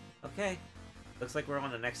 Okay. Looks like we're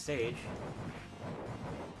on the next stage.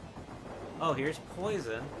 Oh, here's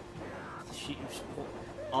Poison.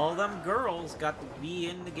 All them girls got to be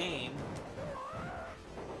in the game.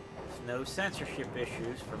 There's no censorship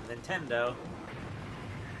issues from Nintendo.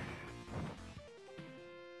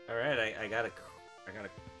 Alright, I got a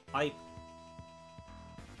pipe.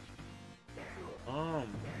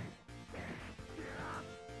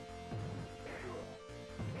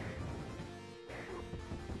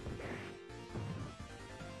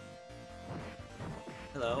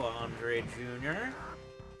 Hello, Andre Jr.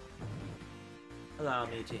 Allow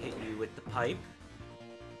me to hit you with the pipe.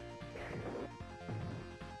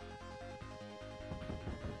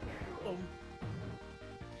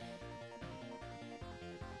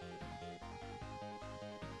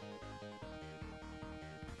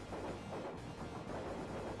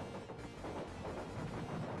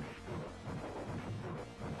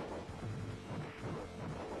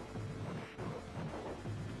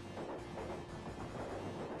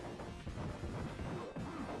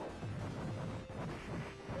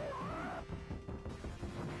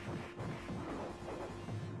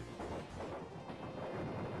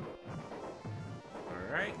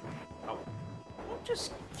 Alright. Oh. Don't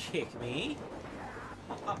just kick me.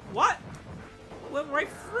 What? Went right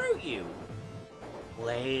through you.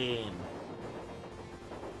 Lame.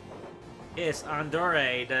 Yes,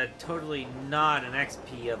 Andore, the totally not an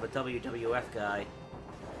XP of a WWF guy.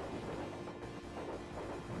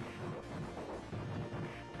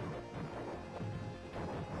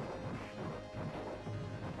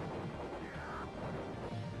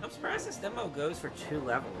 I'm surprised this demo goes for 2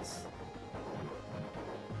 levels.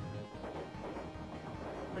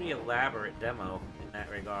 Pretty elaborate demo in that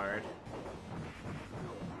regard.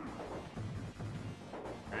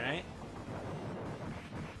 Alright.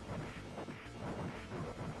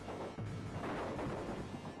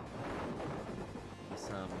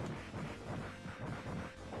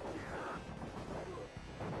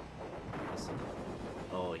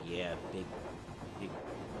 Oh yeah, big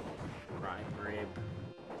prime rib.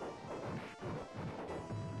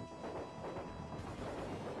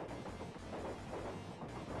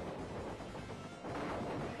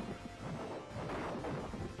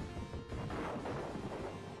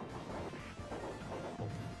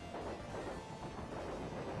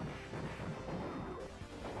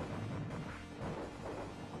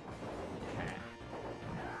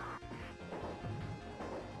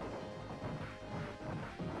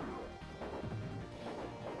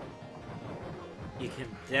 You can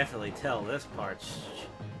definitely tell this part's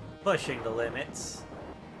pushing the limits.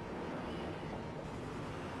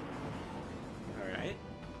 Alright.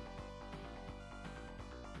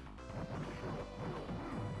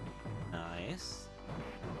 Nice.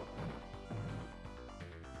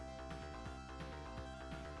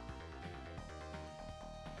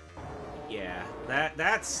 Yeah,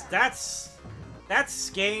 that's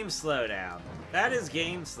game slowdown. That is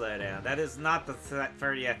game slowdown. That is not the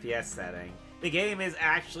 30 FPS setting. The game is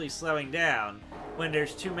actually slowing down when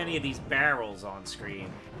there's too many of these barrels on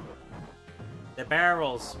screen. The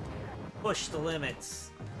barrels push the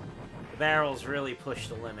limits. The barrels really push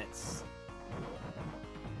the limits.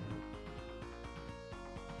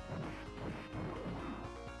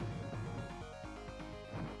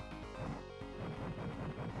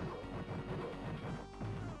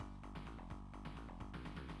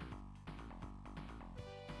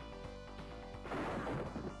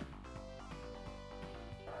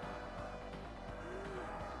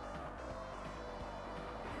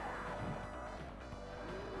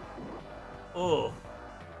 Oh.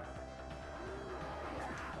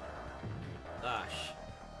 Gosh.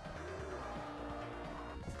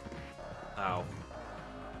 Ow.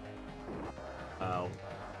 Ow.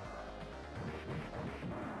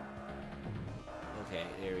 Okay,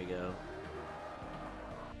 there we go.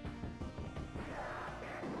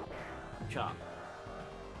 Chop.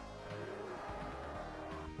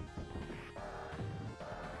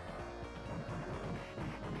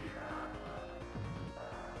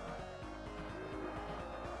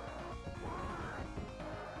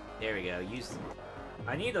 There we go.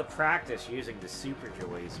 I need to practice using the Super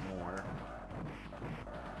Joys more.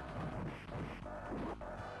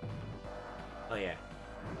 Oh yeah.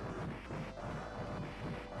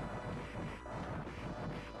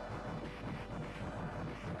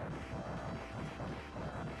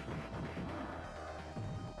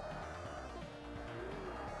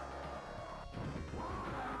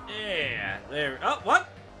 There. Oh, what?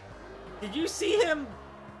 Did you see him?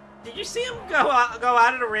 Did you see him go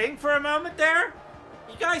out of the ring for a moment there?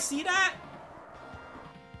 You guys see that?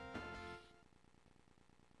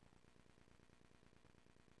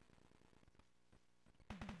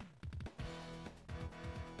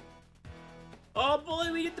 Oh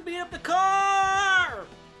boy, we get to beat up the car!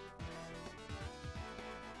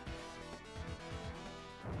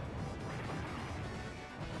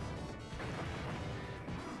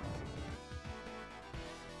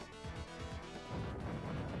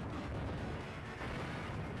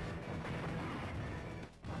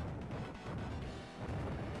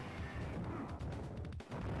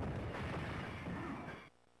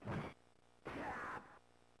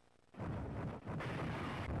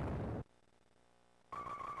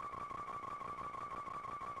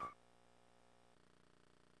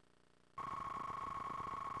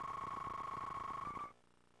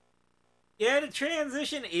 Yeah, the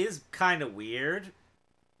transition is kind of weird.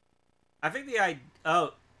 I think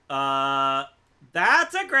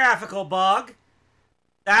that's a graphical bug.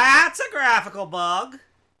 That's a graphical bug.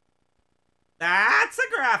 That's a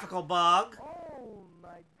graphical bug. Oh my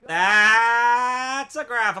god. That's a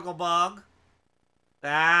graphical bug.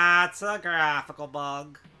 That's a graphical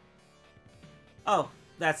bug. Oh,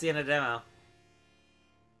 that's the end of the demo.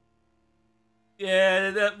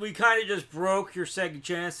 Yeah, we kind of just broke your Sega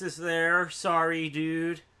Genesis there. Sorry,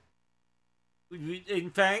 dude.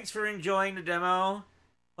 And thanks for enjoying the demo.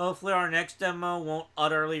 Hopefully our next demo won't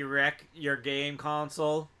utterly wreck your game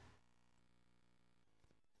console.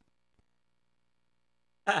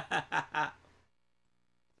 But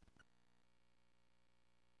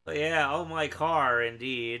yeah, oh my car,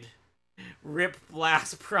 indeed. Rip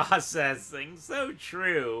blast processing. So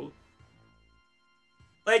true.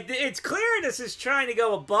 Like, it's clear this is trying to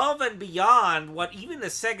go above and beyond what even the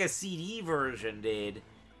Sega CD version did.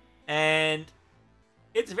 And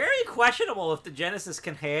it's very questionable if the Genesis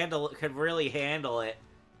can really handle it.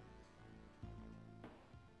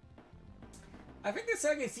 I think the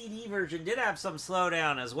Sega CD version did have some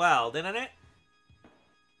slowdown as well, didn't it?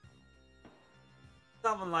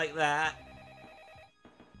 Something like that.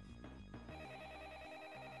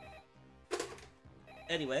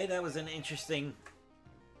 Anyway, that was an interesting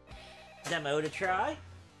demo to try.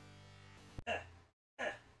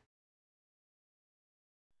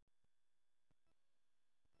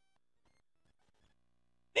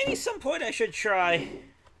 Maybe some point I should try.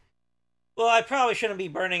 Well, I probably shouldn't be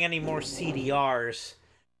burning any more CDRs,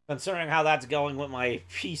 considering how that's going with my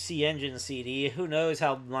PC Engine CD. Who knows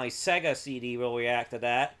how my Sega CD will react to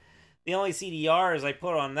that. The only CDRs I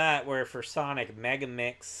put on that were for Sonic Mega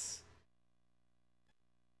Mix.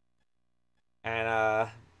 And,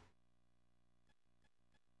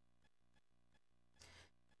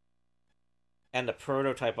 and the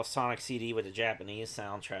prototype of Sonic CD with the Japanese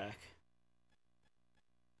soundtrack.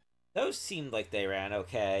 Those seemed like they ran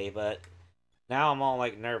okay, but now I'm all,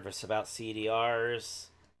 like, nervous about CDRs.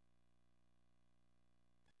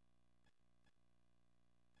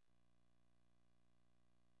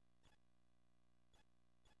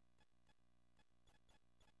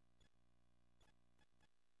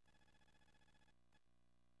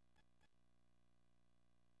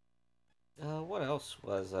 What else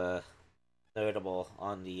was, notable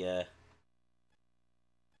on the,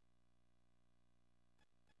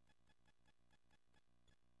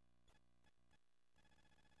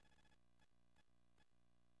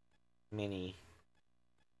 mini?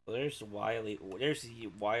 Well, there's the Wily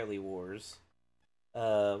Wars.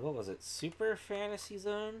 What was it? Super Fantasy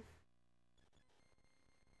Zone?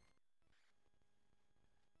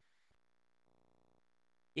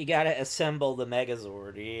 You gotta assemble the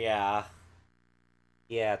Megazord, yeah.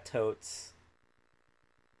 Yeah, totes.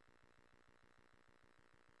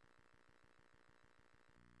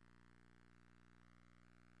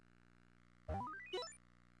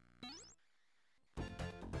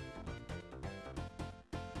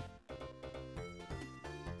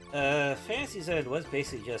 Fantasy Zone was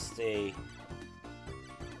basically just a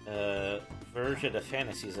version of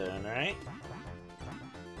Fantasy Zone, right?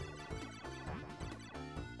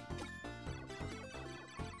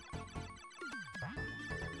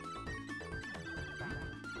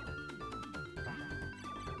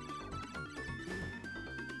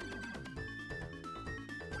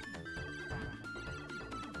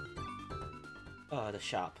 Oh, the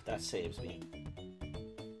shop. That saves me.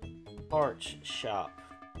 Arch shop.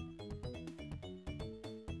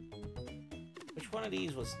 Which one of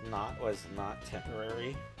these was not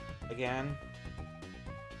temporary again?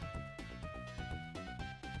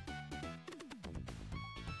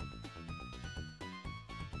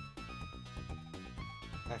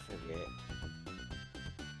 I forget.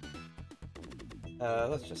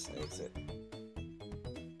 Let's just exit.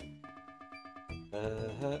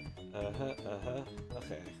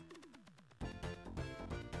 Okay.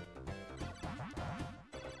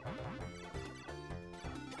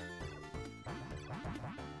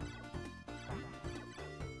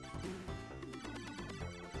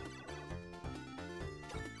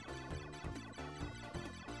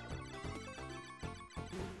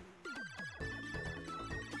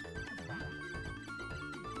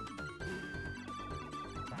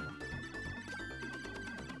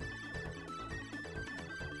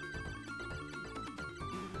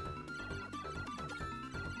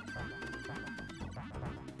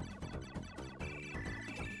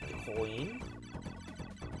 Coin.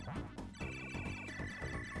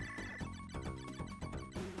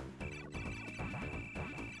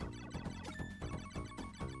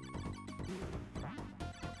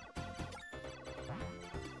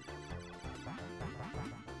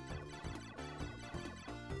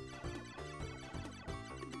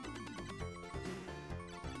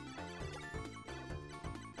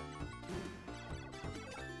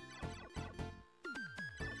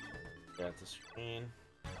 Got the screen.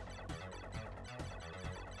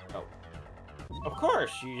 Oh. Of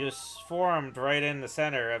course, you just formed right in the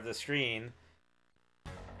center of the screen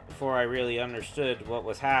before I really understood what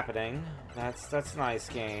was happening. That's nice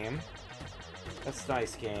game. That's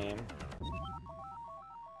nice game.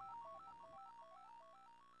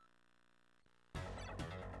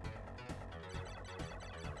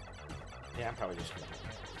 Yeah, I'm probably just gonna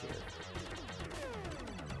here.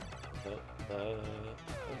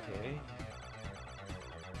 Okay.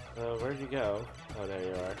 Where'd you go? Oh, there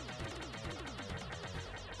you are.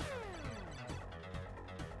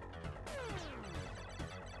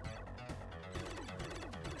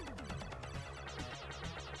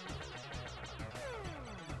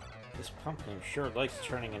 This pumpkin sure likes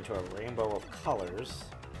turning into a rainbow of colors.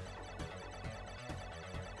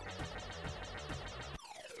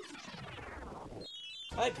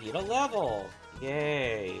 I beat a level!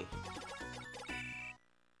 Yay!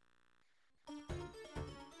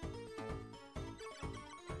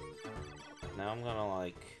 Now I'm gonna,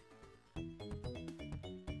 like...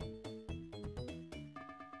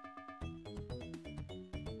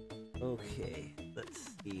 Okay, let's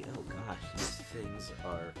see. Oh gosh, these things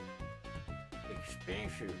are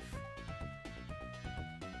expensive.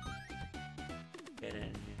 Get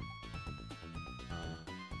in.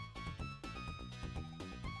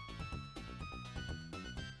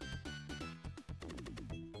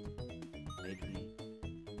 Maybe.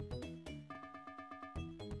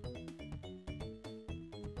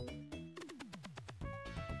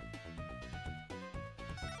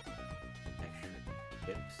 Extra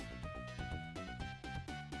tips.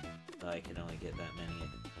 I can only get that many.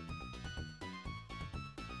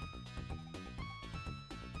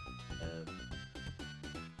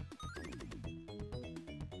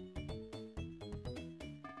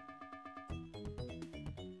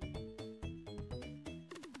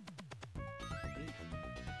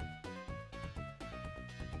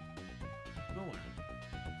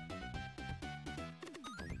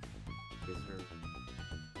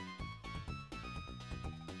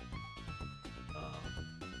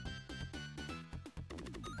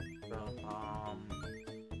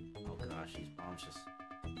 Oh gosh, these bombs just...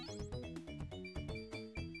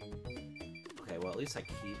 Okay, well at least I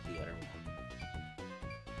keep the other one.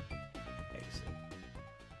 Exit.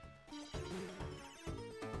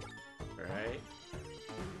 Alright.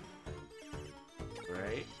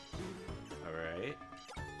 Right. Alright.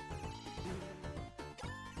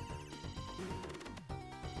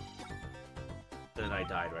 Then I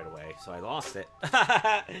died right away, so I lost it.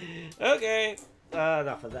 Okay.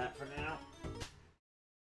 Enough of that for now.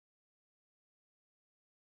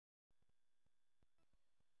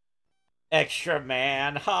 Extra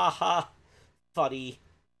man, haha. Funny.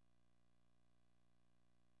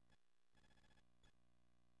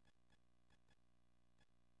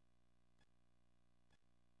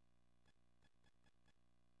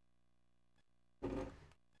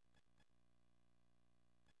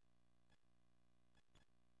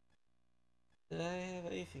 Did I have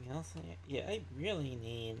anything else on it? Yeah, I really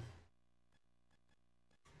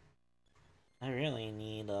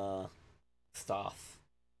need stuff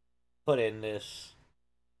put in this.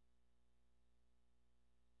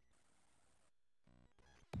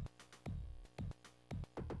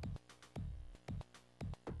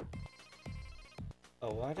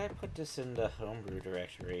 Oh, why did I put this in the homebrew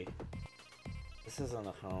directory? This isn't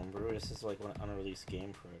a homebrew, this is like an unreleased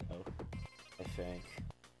game proto, I think.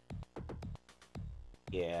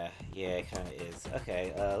 Yeah, it kinda is.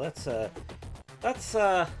 Okay, let's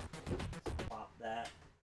swap that.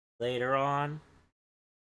 later on.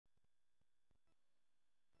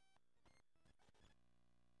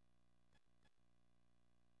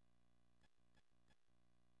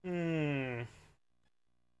 Hmm.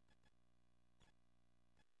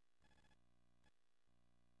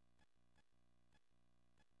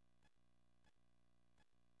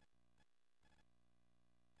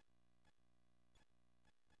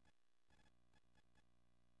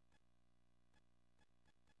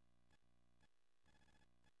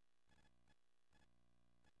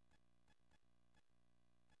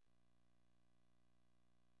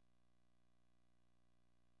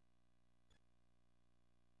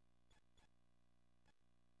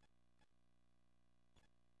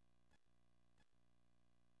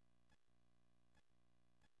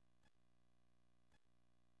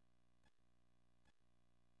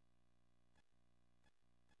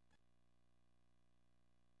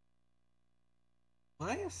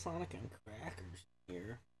 Why is Sonic and Crackers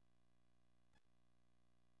here?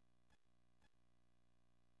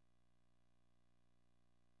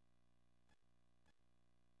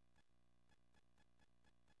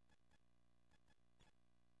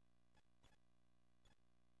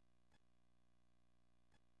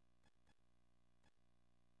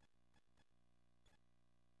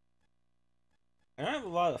 I don't have a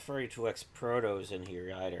lot of 32X Protos in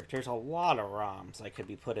here either. There's a lot of ROMs I could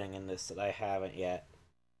be putting in this that I haven't yet.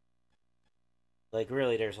 Like,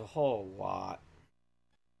 really, there's a whole lot.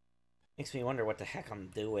 Makes me wonder what the heck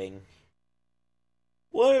I'm doing.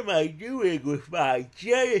 What am I doing with my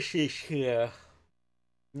Genesis here?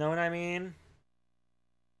 Know what I mean?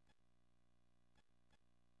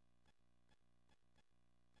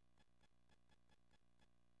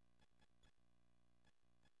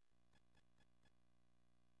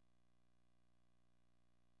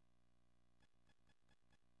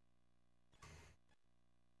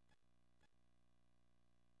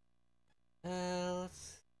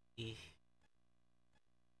 Let's see.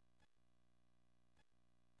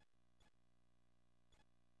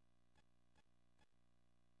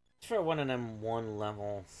 For one of them one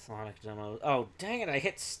level Sonic demos. Oh, dang it, I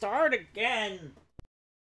hit start again!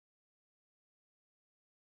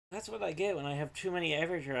 That's what I get when I have too many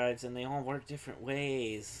Everdrives and they all work different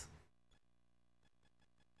ways.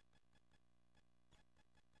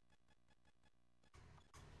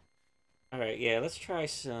 Alright, yeah, let's try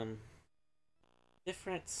some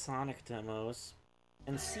different Sonic demos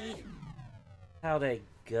and see how they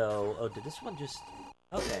go. Oh, did this one just...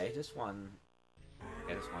 Okay, this one...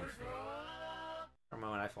 Yeah, this one... For a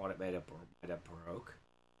moment I thought it might have broke.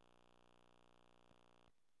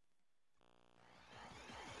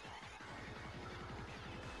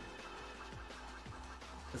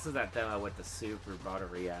 This is that demo with the super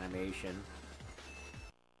buttery animation.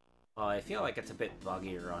 Oh, I feel like it's a bit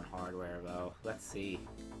buggier on hardware, though. Let's see.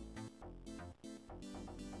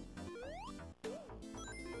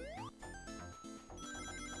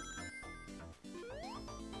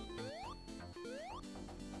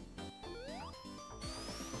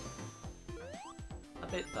 A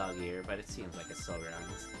bit buggier, but it seems like it still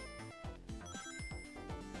runs.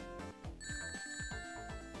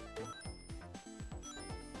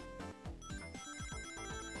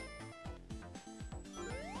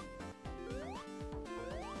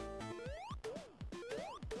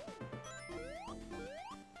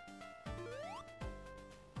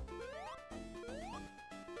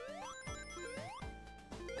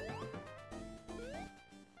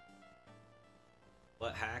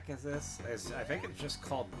 What hack is this? I think it's just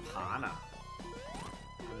called Pana.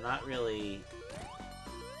 I'm not really...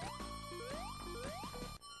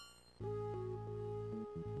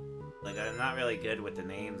 Like, I'm not really good with the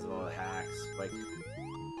names of all the hacks. Like,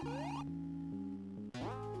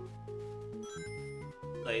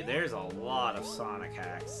 there's a lot of Sonic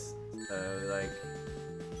hacks. So, like...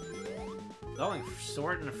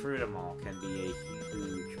 sorting through them all can be a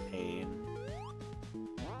huge pain.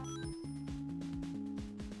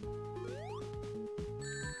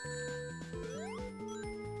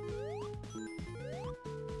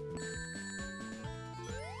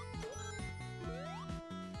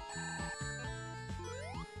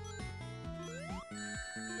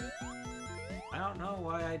 I don't know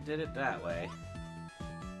why I did it that way.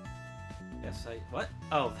 Yes, what?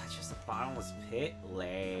 Oh, that's just a bottomless pit?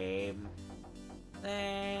 Lame.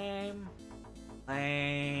 Lame.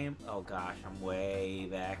 Lame. Oh gosh, I'm way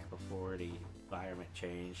back before the environment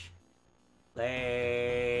changed.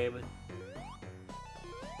 Lame.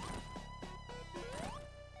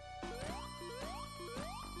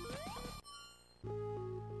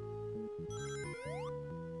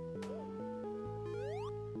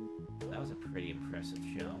 That was a pretty impressive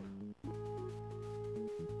jump.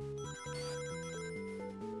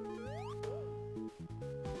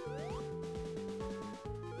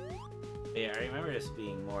 Yeah, I remember this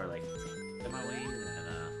being more like demo-y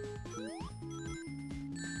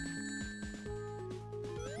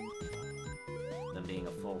than being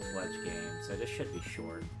a full-fledged game, so this should be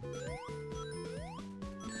short.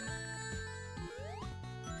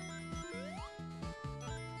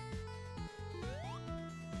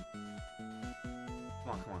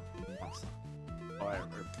 Come on, son. Or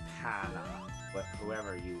Pana,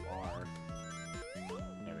 whoever you are.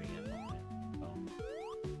 There we go.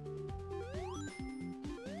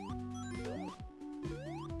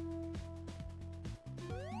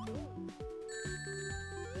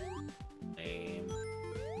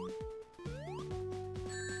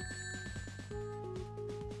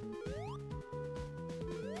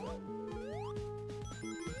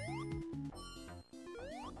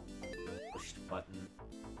 Button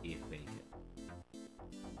if vacant.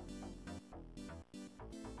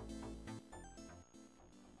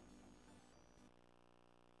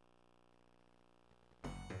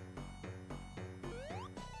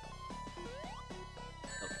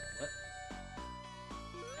 Oh, what?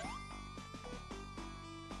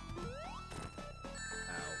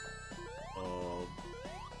 Ow. Oh.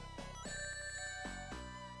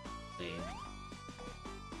 Lame.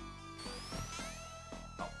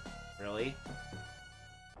 Oh, really?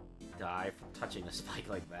 Die from touching a spike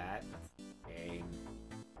like that? Lame.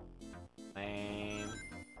 Lame.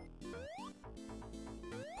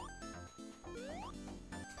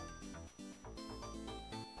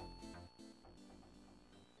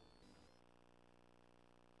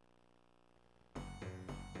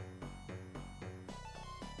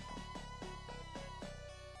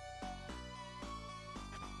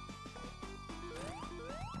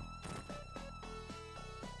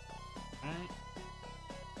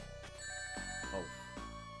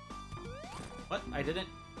 What? I didn't...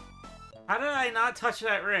 How did I not touch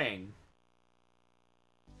that ring?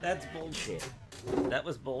 That's bullshit. That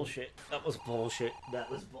was bullshit. That was bullshit. That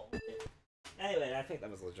was bullshit. Anyway, I think that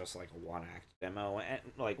was just like a one-act demo,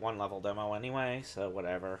 like one-level demo anyway, so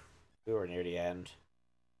whatever. We were near the end.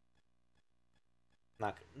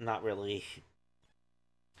 Not really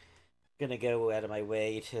gonna go out of my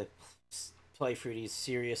way to play through these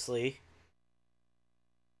seriously.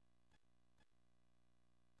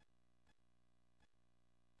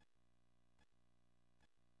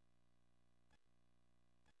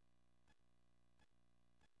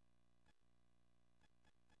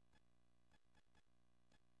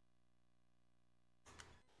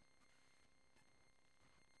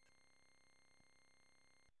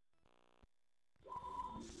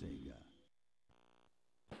 Sega.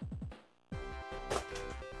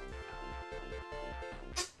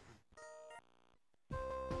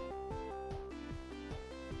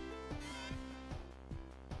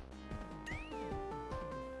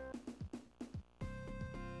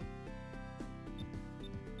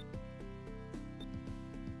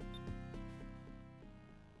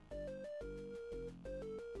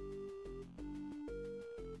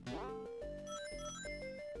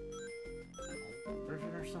 Version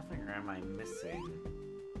or something, or am I missing?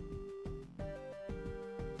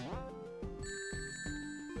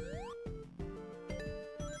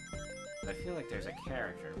 I feel like there's a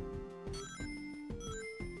character.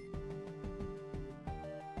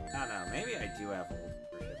 I don't know, maybe I do have old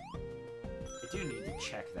version. I do need to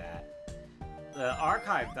check that. The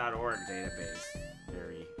archive.org database.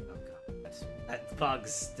 Very... Oh god, that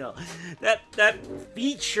bug's still... That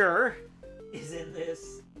feature is in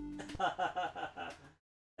this.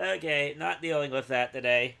 Okay, not dealing with that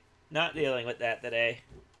today. Not dealing with that today.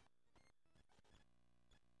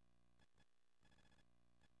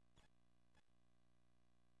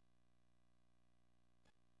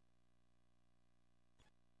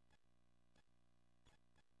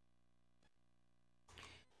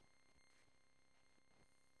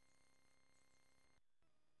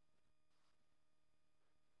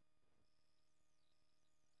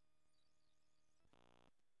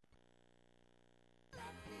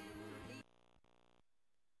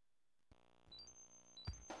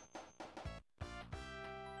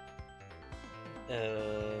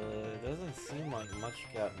 Doesn't seem like much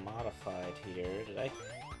got modified here. Did I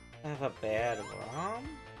have a bad ROM?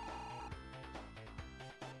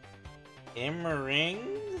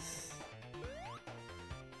 Emerrings?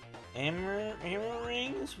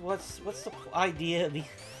 Emerrings? What's the idea of the...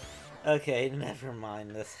 Okay, never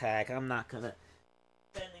mind this hack. I'm not gonna...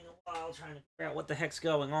 Spending a while trying to figure out what the heck's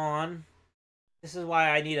going on. This is why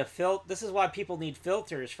I need this is why people need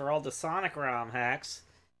filters for all the Sonic ROM hacks.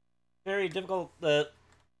 Very difficult to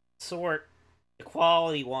sort the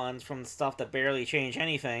quality ones from the stuff that barely change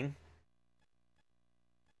anything.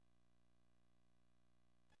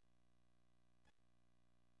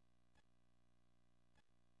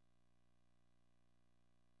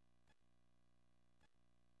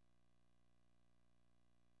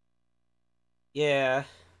 Yeah.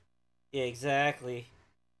 Yeah, exactly.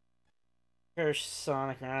 Curse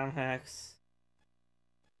Sonic ROM hacks.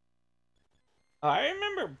 Oh, I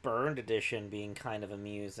remember Burned Edition being kind of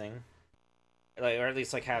amusing. Like, or at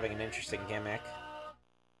least, like, having an interesting gimmick.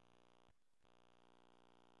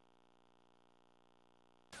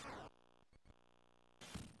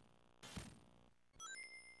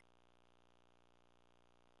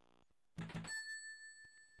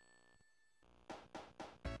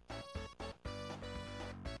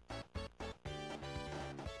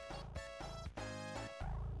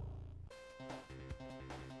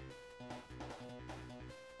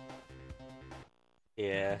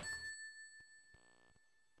 Yeah.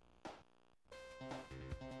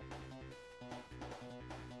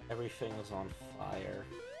 Everything was on fire.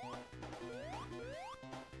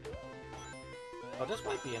 Oh, this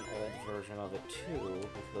might be an old version of it too,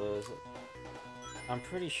 because I'm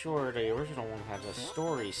pretty sure the original one has a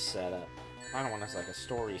story setup. I don't want to like a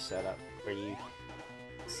story setup where you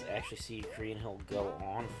actually see Green Hill go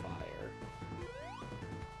on fire.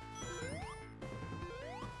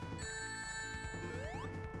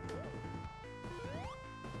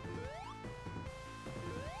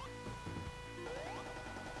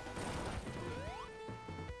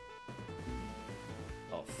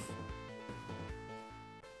 Oh.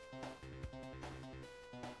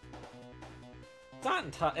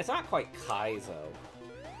 It's not quite Kaizo.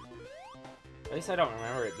 At least I don't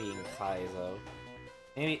remember it being Kaizo.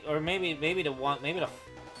 Maybe the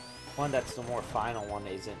one that's the more final one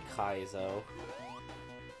isn't Kaizo.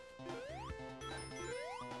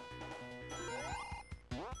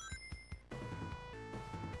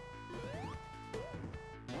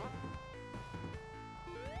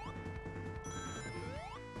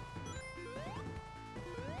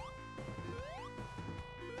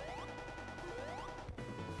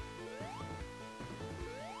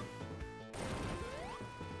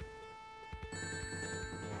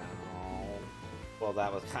 Well,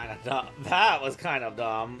 that was kind of dumb. That was kind of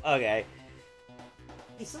dumb. Okay.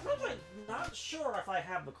 Sometimes I'm not sure if I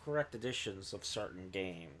have the correct editions of certain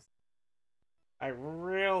games.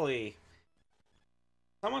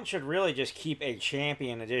 Someone should really just keep a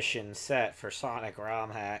champion edition set for Sonic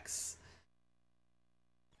ROM hacks.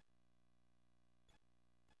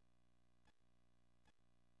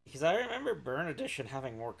 Because I remember Burn Edition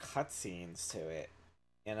having more cutscenes to it,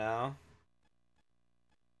 you know?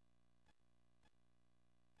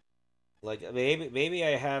 Like, maybe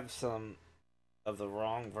I have some of the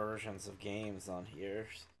wrong versions of games on here.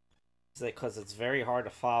 Because it's very hard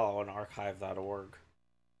to follow on archive.org.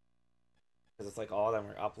 Because it's like all of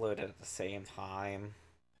them are uploaded at the same time.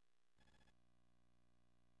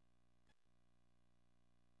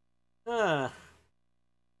 Huh.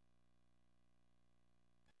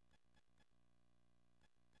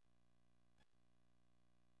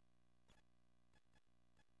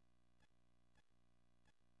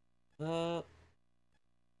 Uh,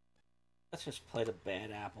 let's just play the Bad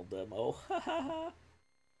Apple demo.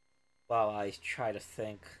 While I try to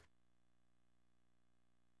think.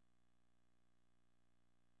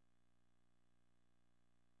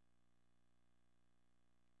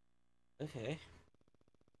 Okay.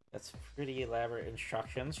 That's pretty elaborate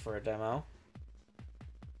instructions for a demo.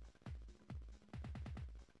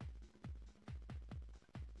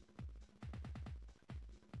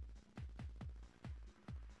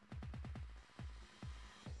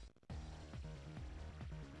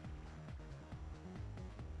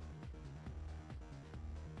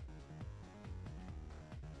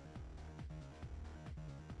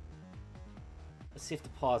 Let's see if the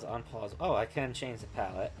pause unpause. Oh, I can change the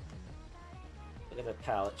palette. Look at the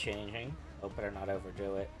palette changing. Oh, better not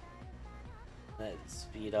overdo it. Let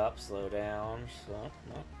speed up, slow down. So,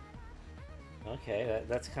 no. Okay,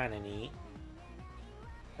 that's kind of neat.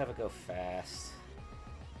 Have it go fast.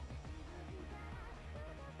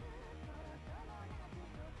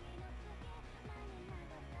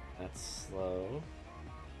 That's slow.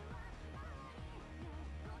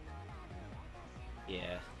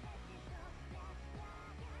 Yeah.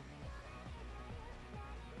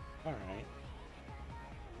 Alright.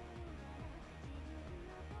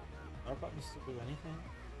 Are buttons to do anything?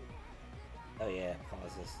 Oh yeah,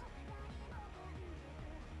 pauses.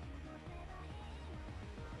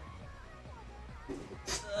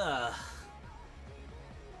 Ugh.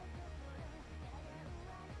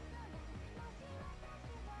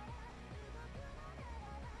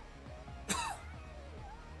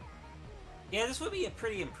 Yeah, this would be a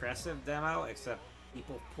pretty impressive demo, except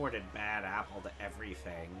people ported Bad Apple to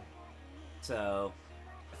everything. So,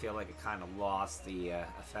 I feel like it kind of lost the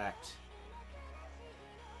effect.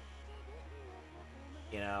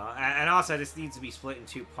 You know, and also this needs to be split in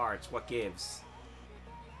 2 parts. What gives?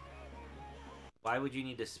 Why would you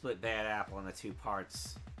need to split Bad Apple into 2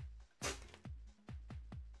 parts?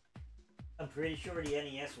 I'm pretty sure the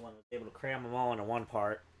NES one was able to cram them all into 1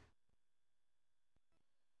 part.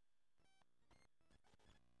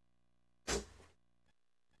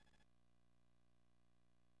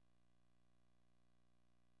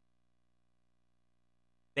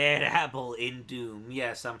 Bad Apple in Doom.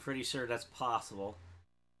 Yes, I'm pretty sure that's possible.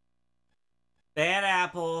 Bad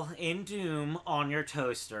Apple in Doom on your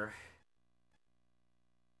toaster.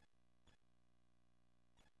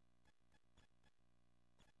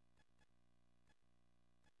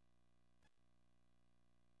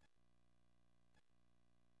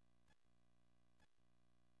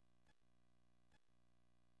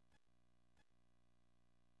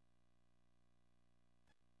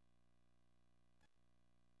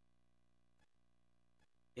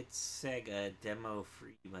 It's Sega demo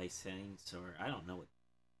free by Sensor. I don't know what.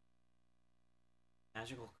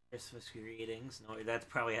 Magical Christmas greetings. No, that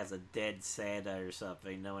probably has a dead Santa or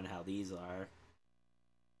something, knowing how these are.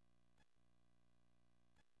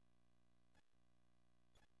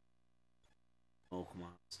 Smoke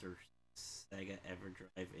Monster. Sega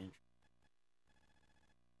EverDrive intro.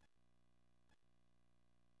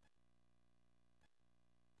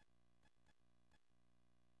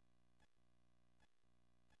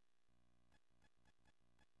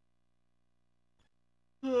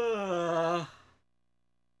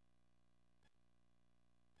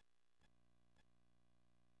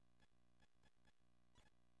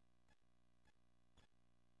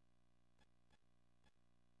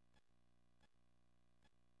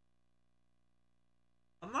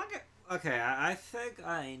 I'm not gonna. Okay, I think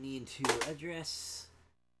I need to address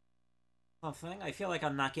something. I feel like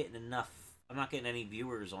I'm not getting enough. I'm not getting any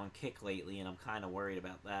viewers on Kick lately, and I'm kind of worried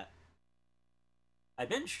about that. I've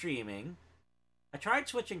been streaming. I tried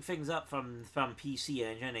switching things up from PC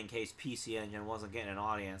Engine in case PC Engine wasn't getting an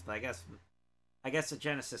audience, but I guess the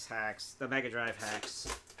Genesis hacks, the Mega Drive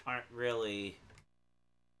hacks, aren't really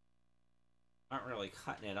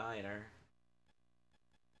cutting it either.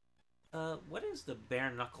 What is the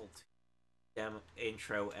Bare Knuckle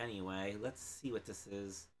intro anyway? Let's see what this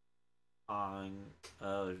is.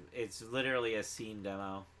 It's literally a scene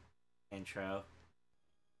demo intro.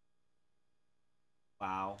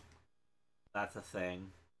 Wow. That's a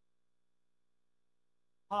thing.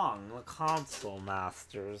 Pong, the console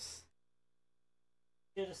masters.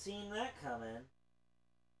 Should have seen that coming.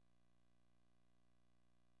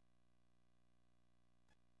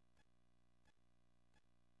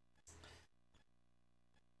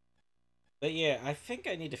 But yeah, I think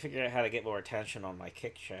I need to figure out how to get more attention on my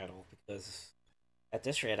Kick channel, because at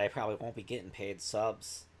this rate I probably won't be getting paid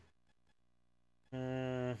subs.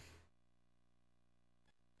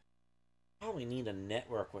 Probably need to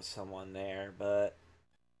network with someone there, but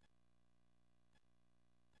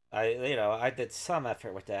I did some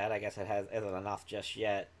effort with that. I guess it isn't enough just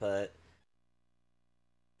yet, but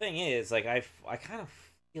thing is, like, I kind of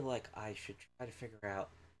feel like I should try to figure out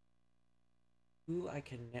who I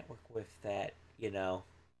can network with that,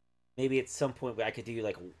 maybe at some point I could do,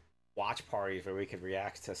 like, watch parties where we could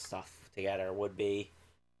react to stuff together would be.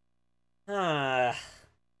 I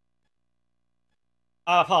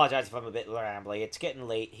apologize if I'm a bit rambly. It's getting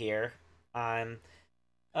late here. I'm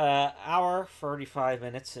hour 35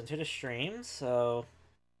 minutes into the stream, so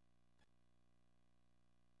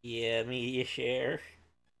yeah, media share.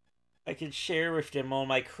 I can share with them all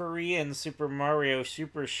my Korean Super Mario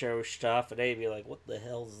Super Show stuff, and they'd be like, what the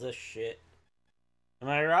hell's this shit? Am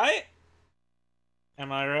I right?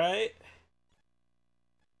 Am I right?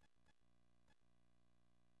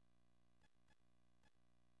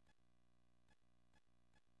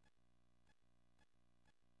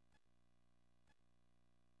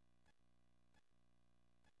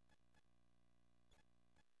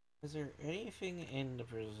 Is there anything in the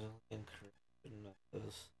Brazilian Caribbean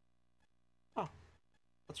methods? Oh,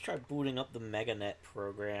 let's try booting up the MegaNet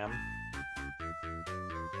program.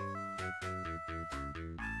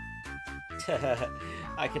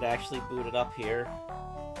 I could actually boot it up here.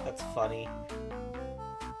 That's funny.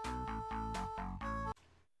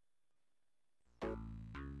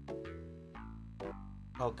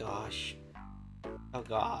 Oh gosh. Oh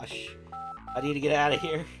gosh. I need to get out of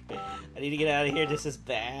here. I need to get out of here. This is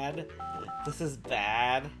bad. This is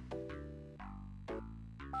bad.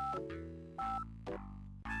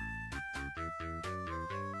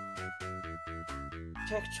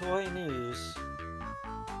 Check Toy News.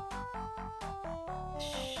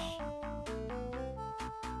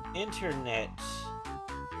 Internet.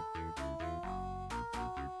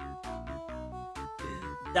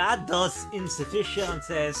 Dados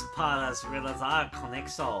insuficientes para realizar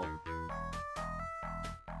conexo.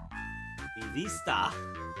 Vista.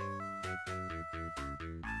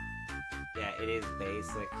 Yeah, it is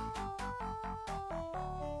basic.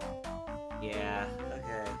 Yeah,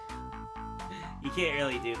 okay. You can't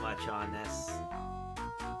really do much on this.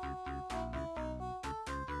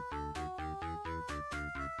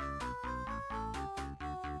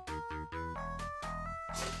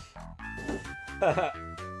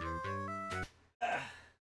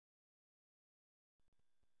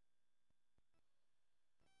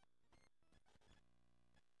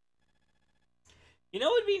 You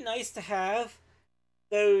know, it'd be nice to have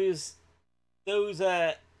those those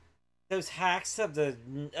uh those hacks of the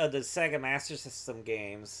Sega Master System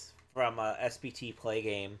games from SBT Play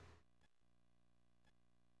Game.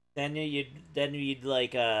 Then you'd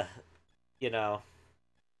like you know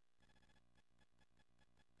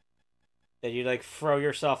then you'd like throw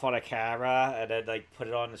yourself on a camera and then like put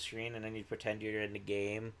it on the screen and then you'd pretend you're in the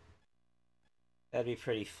game. That'd be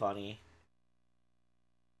pretty funny.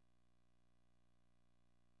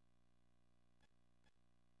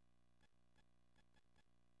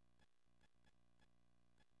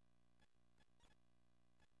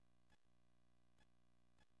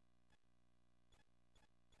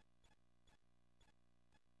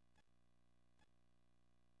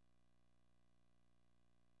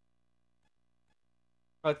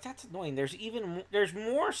 Oh, that's annoying. There's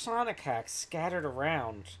more Sonic hacks scattered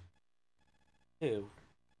around too.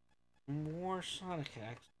 More Sonic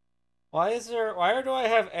hacks. Why do I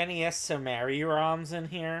have NES Samari ROMs in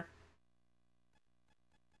here?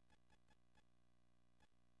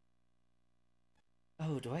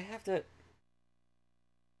 Oh, do I have the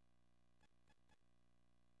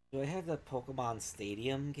Pokemon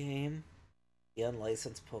Stadium game? The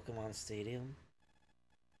unlicensed Pokemon Stadium?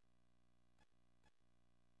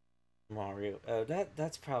 Mario. Oh,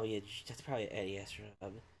 that's probably an NES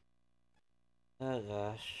ROM. Oh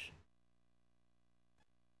gosh.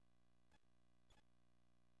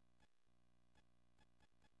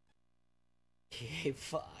 Okay,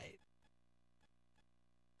 fine.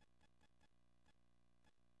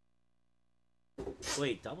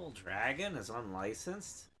 Wait, Double Dragon is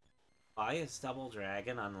unlicensed? Why is Double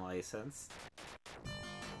Dragon unlicensed?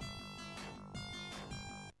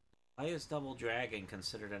 Why is Double Dragon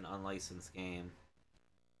considered an unlicensed game?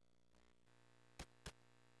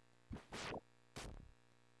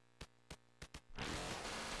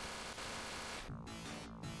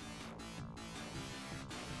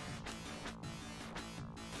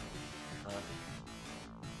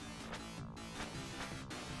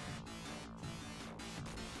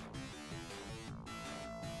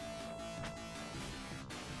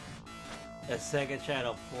 A Sega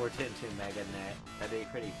Channel port into MegaNet. That'd be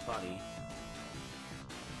pretty funny.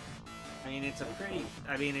 I mean, it's a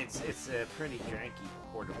pretty janky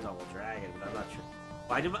port of Double Dragon, but I'm not sure.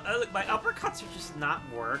 Why do my uppercuts are just not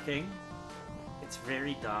working? It's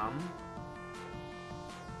very dumb.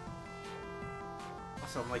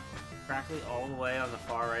 Also, I'm like practically all the way on the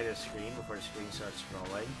far right of the screen before the screen starts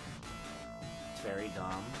scrolling. It's very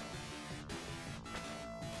dumb.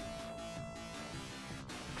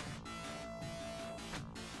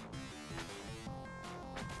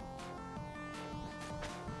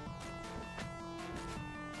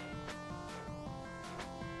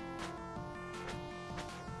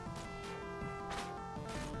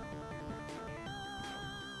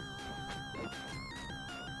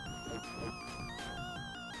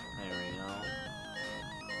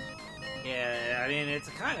 It's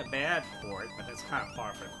a kind of bad port, but it's kind of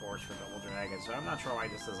par for the course for Double Dragon, so I'm not sure why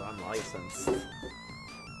this is unlicensed.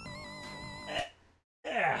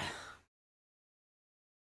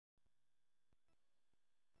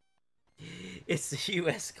 It's the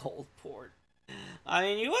US Gold port. I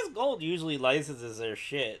mean, US Gold usually licenses their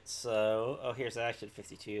shit, so... Oh, here's Action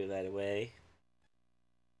 52, by the way.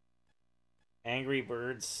 Angry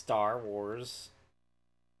Birds Star Wars.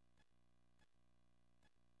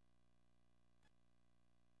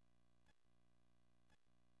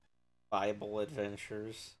 Bible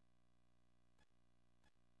Adventures.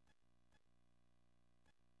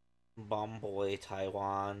 Bomboy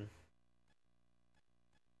Taiwan.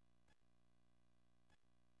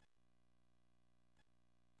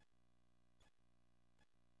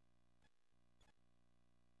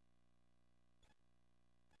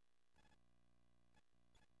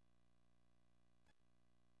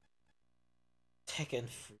 Tekken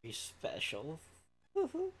Free Special.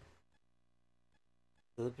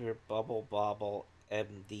 Super Bubble Bobble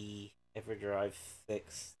MD Everdrive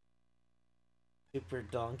Fixed. Super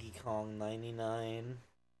Donkey Kong 99.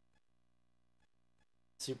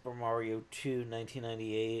 Super Mario 2,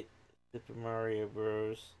 1998. Super Mario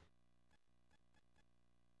Bros.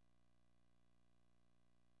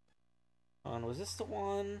 Was this the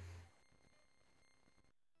one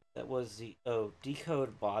that was the... Oh,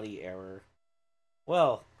 decode body error.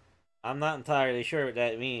 Well, I'm not entirely sure what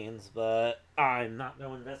that means, but I'm not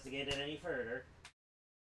going to investigate it any further.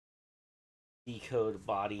 Decode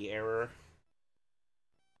body error.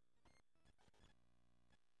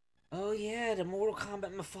 Oh yeah, the Mortal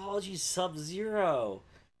Kombat Mythology Sub-Zero.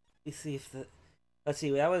 Let's see if the... Let's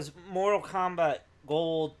see, that was Mortal Kombat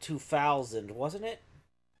Gold 2000, wasn't it?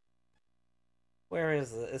 Where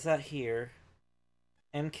is it? Is that here?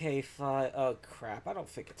 MK5... Oh crap, I don't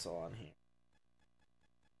think it's on here.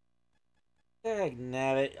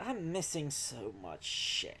 Dagnabbit, I'm missing so much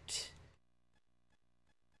shit.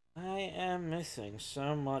 I am missing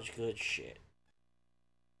so much good shit.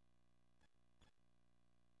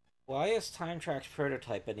 Why is Time Track's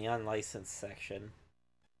prototype in the unlicensed section?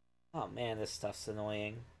 Oh man, this stuff's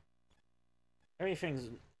annoying. Everything's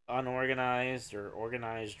unorganized or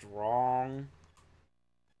organized wrong.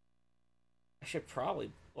 I should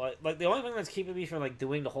probably... Like the only thing that's keeping me from, like,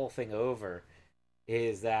 doing the whole thing over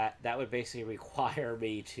is that would basically require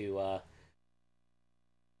me to,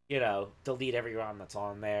 you know, delete every ROM that's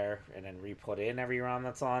on there and then re-put in every ROM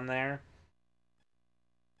that's on there.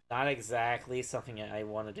 Not exactly something I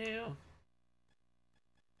want to do.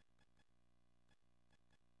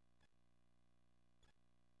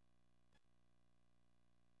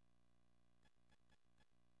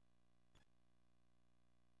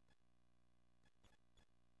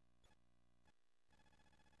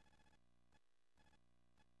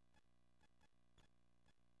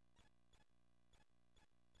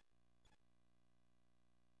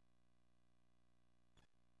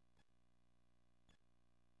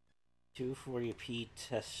 .240p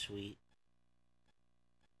test suite.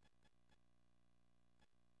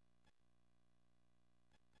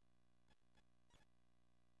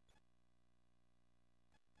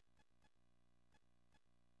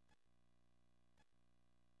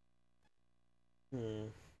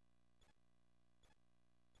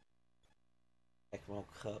 ECMO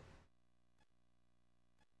cup.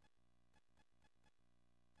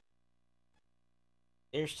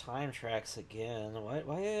 There's Time Tracks again. Why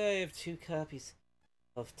do I have two copies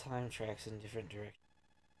of Time Tracks in different directions?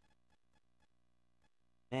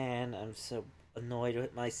 Man, I'm so annoyed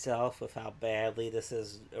with myself with how badly this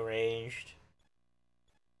is arranged.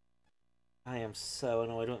 I am so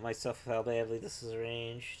annoyed with myself with how badly this is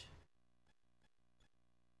arranged.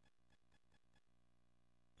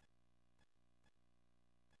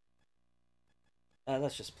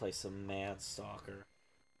 Let's just play some Mad Stalker.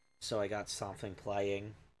 So I got something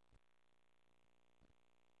playing.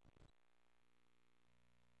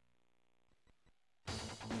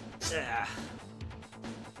 Ugh.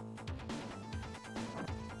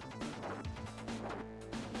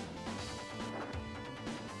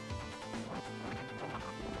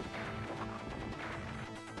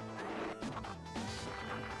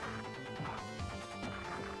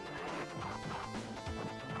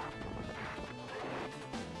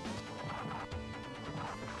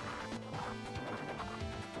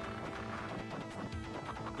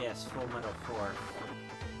 Yes, Full Metal 4.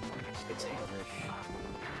 It's English.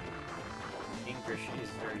 English is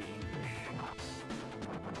very English.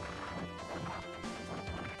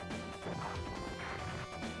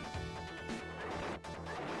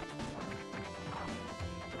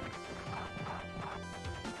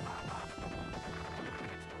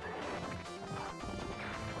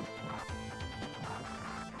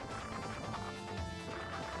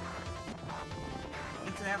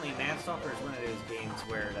 Incidentally, Mad Stalker is one of those games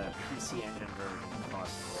where the PC Engine version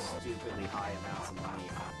costs stupidly high amounts of money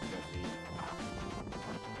for it.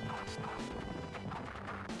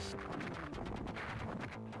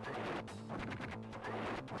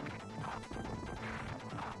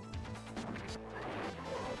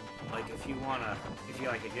 Like,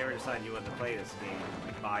 if you ever decide you want to play this game,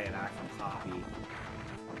 like, buy an actual copy.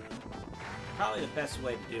 Probably the best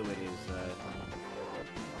way to do it is,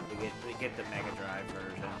 to get the Mega Drive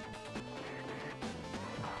version.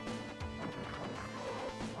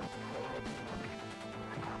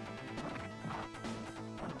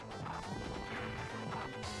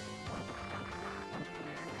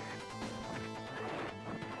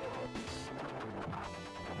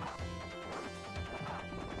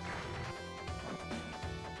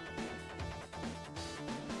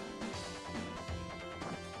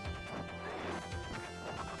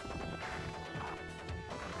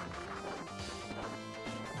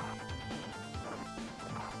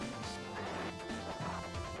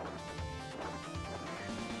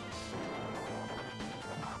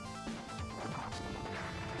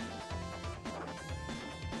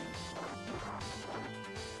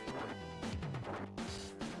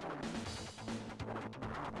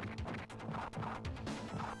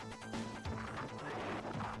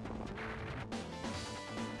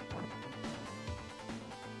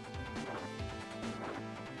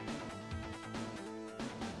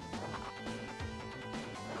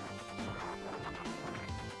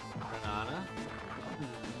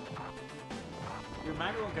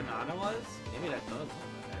 remind me what Ganana was? Maybe that does have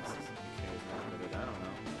an XXAK version of it, I don't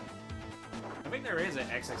know. I think there is an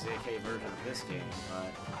XXAK version of this game,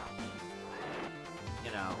 but...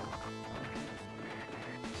 You know...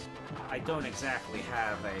 I don't exactly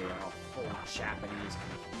have a full Japanese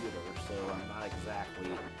computer, so I'm not exactly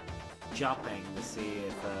jumping to see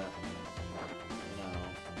if, you know...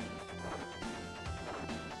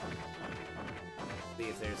 See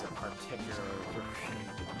if there's a particular version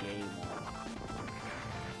of the game.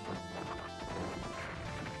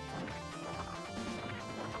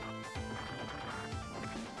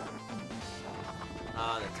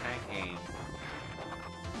 Ah, the tank game.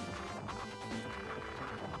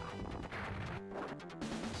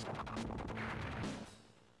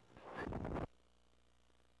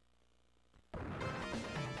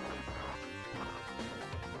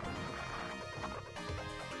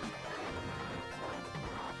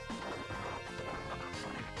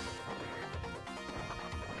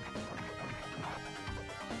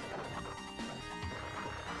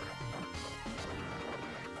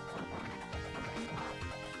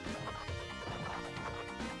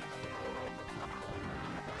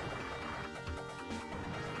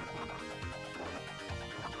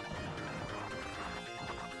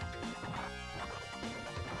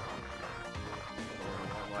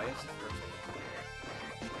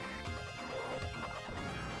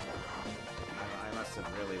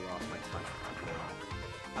 Really lost my touch with the game.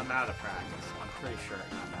 I'm out of practice. I'm pretty sure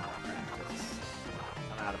I'm out of practice.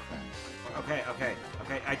 I'm out of practice.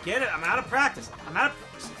 Okay. I get it. I'm out of practice. I'm out of...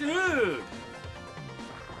 Dude!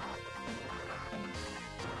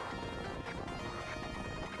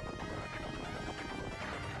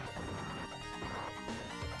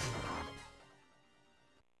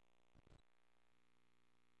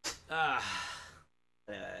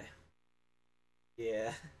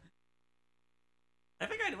 Yeah. I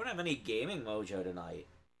think I don't have any gaming mojo tonight.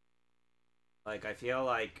 Like, I feel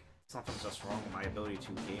like something's just wrong with my ability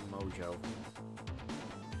to game mojo.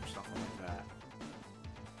 Or something like that.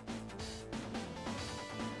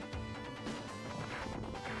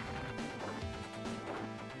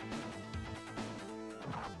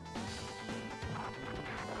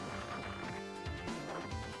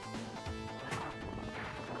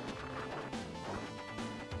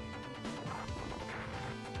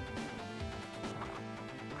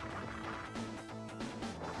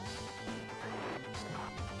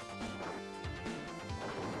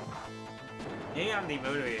 Maybe I'm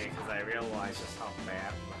demotivated because I realize just how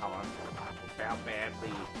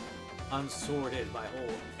badly unsorted my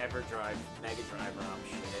whole EverDrive, Mega Drive ROM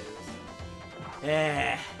shit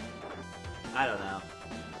is. I don't know.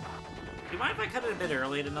 Do you mind if I cut it a bit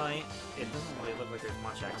early tonight? It doesn't really look like there's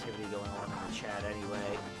much activity going on in the chat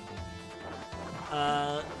anyway.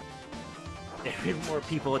 There were more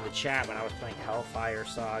people in the chat when I was playing Hellfire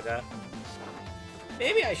Saga.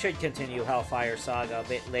 Maybe I should continue Hellfire Saga a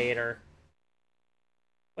bit later.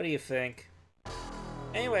 What do you think?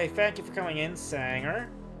 Anyway, thank you for coming in, Sanger.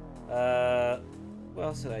 What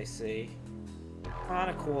else did I see?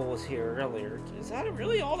 Cool was here earlier. Is that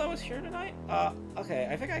really all that was here tonight? Okay,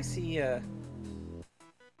 I think I see,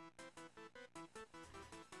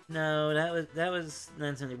 No, that was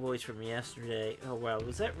Nintendo Boys from yesterday. Oh, well,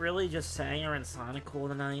 was that really just Sanger and Cool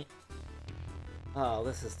tonight? Oh,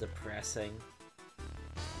 this is depressing.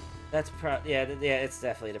 That's yeah, it's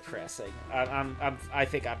definitely depressing. I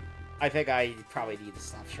think I probably need to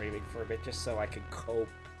stop streaming for a bit just so I can cope.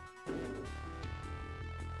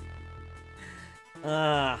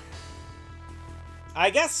 I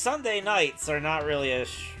guess Sunday nights are not really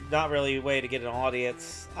a way to get an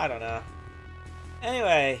audience. I don't know.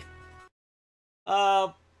 Anyway,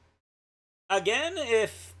 again,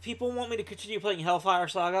 if people want me to continue playing Hellfire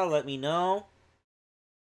Saga, let me know.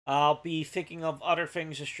 I'll be thinking of other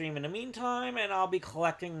things to stream in the meantime, and I'll be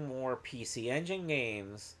collecting more PC Engine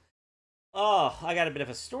games. Oh, I got a bit of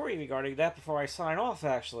a story regarding that before I sign off,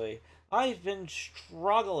 actually. I've been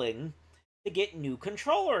struggling to get new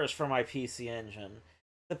controllers for my PC Engine.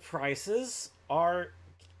 The prices are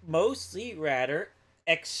mostly rather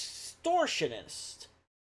extortionist.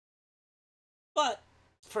 But,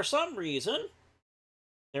 for some reason,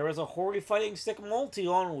 there was a Hori Fighting Stick Multi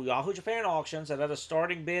on Yahoo Japan Auctions that had a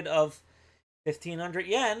starting bid of 1,500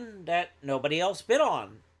 yen that nobody else bid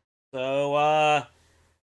on. So,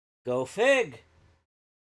 go fig.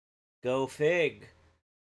 Go fig.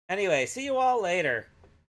 Anyway, see you all later.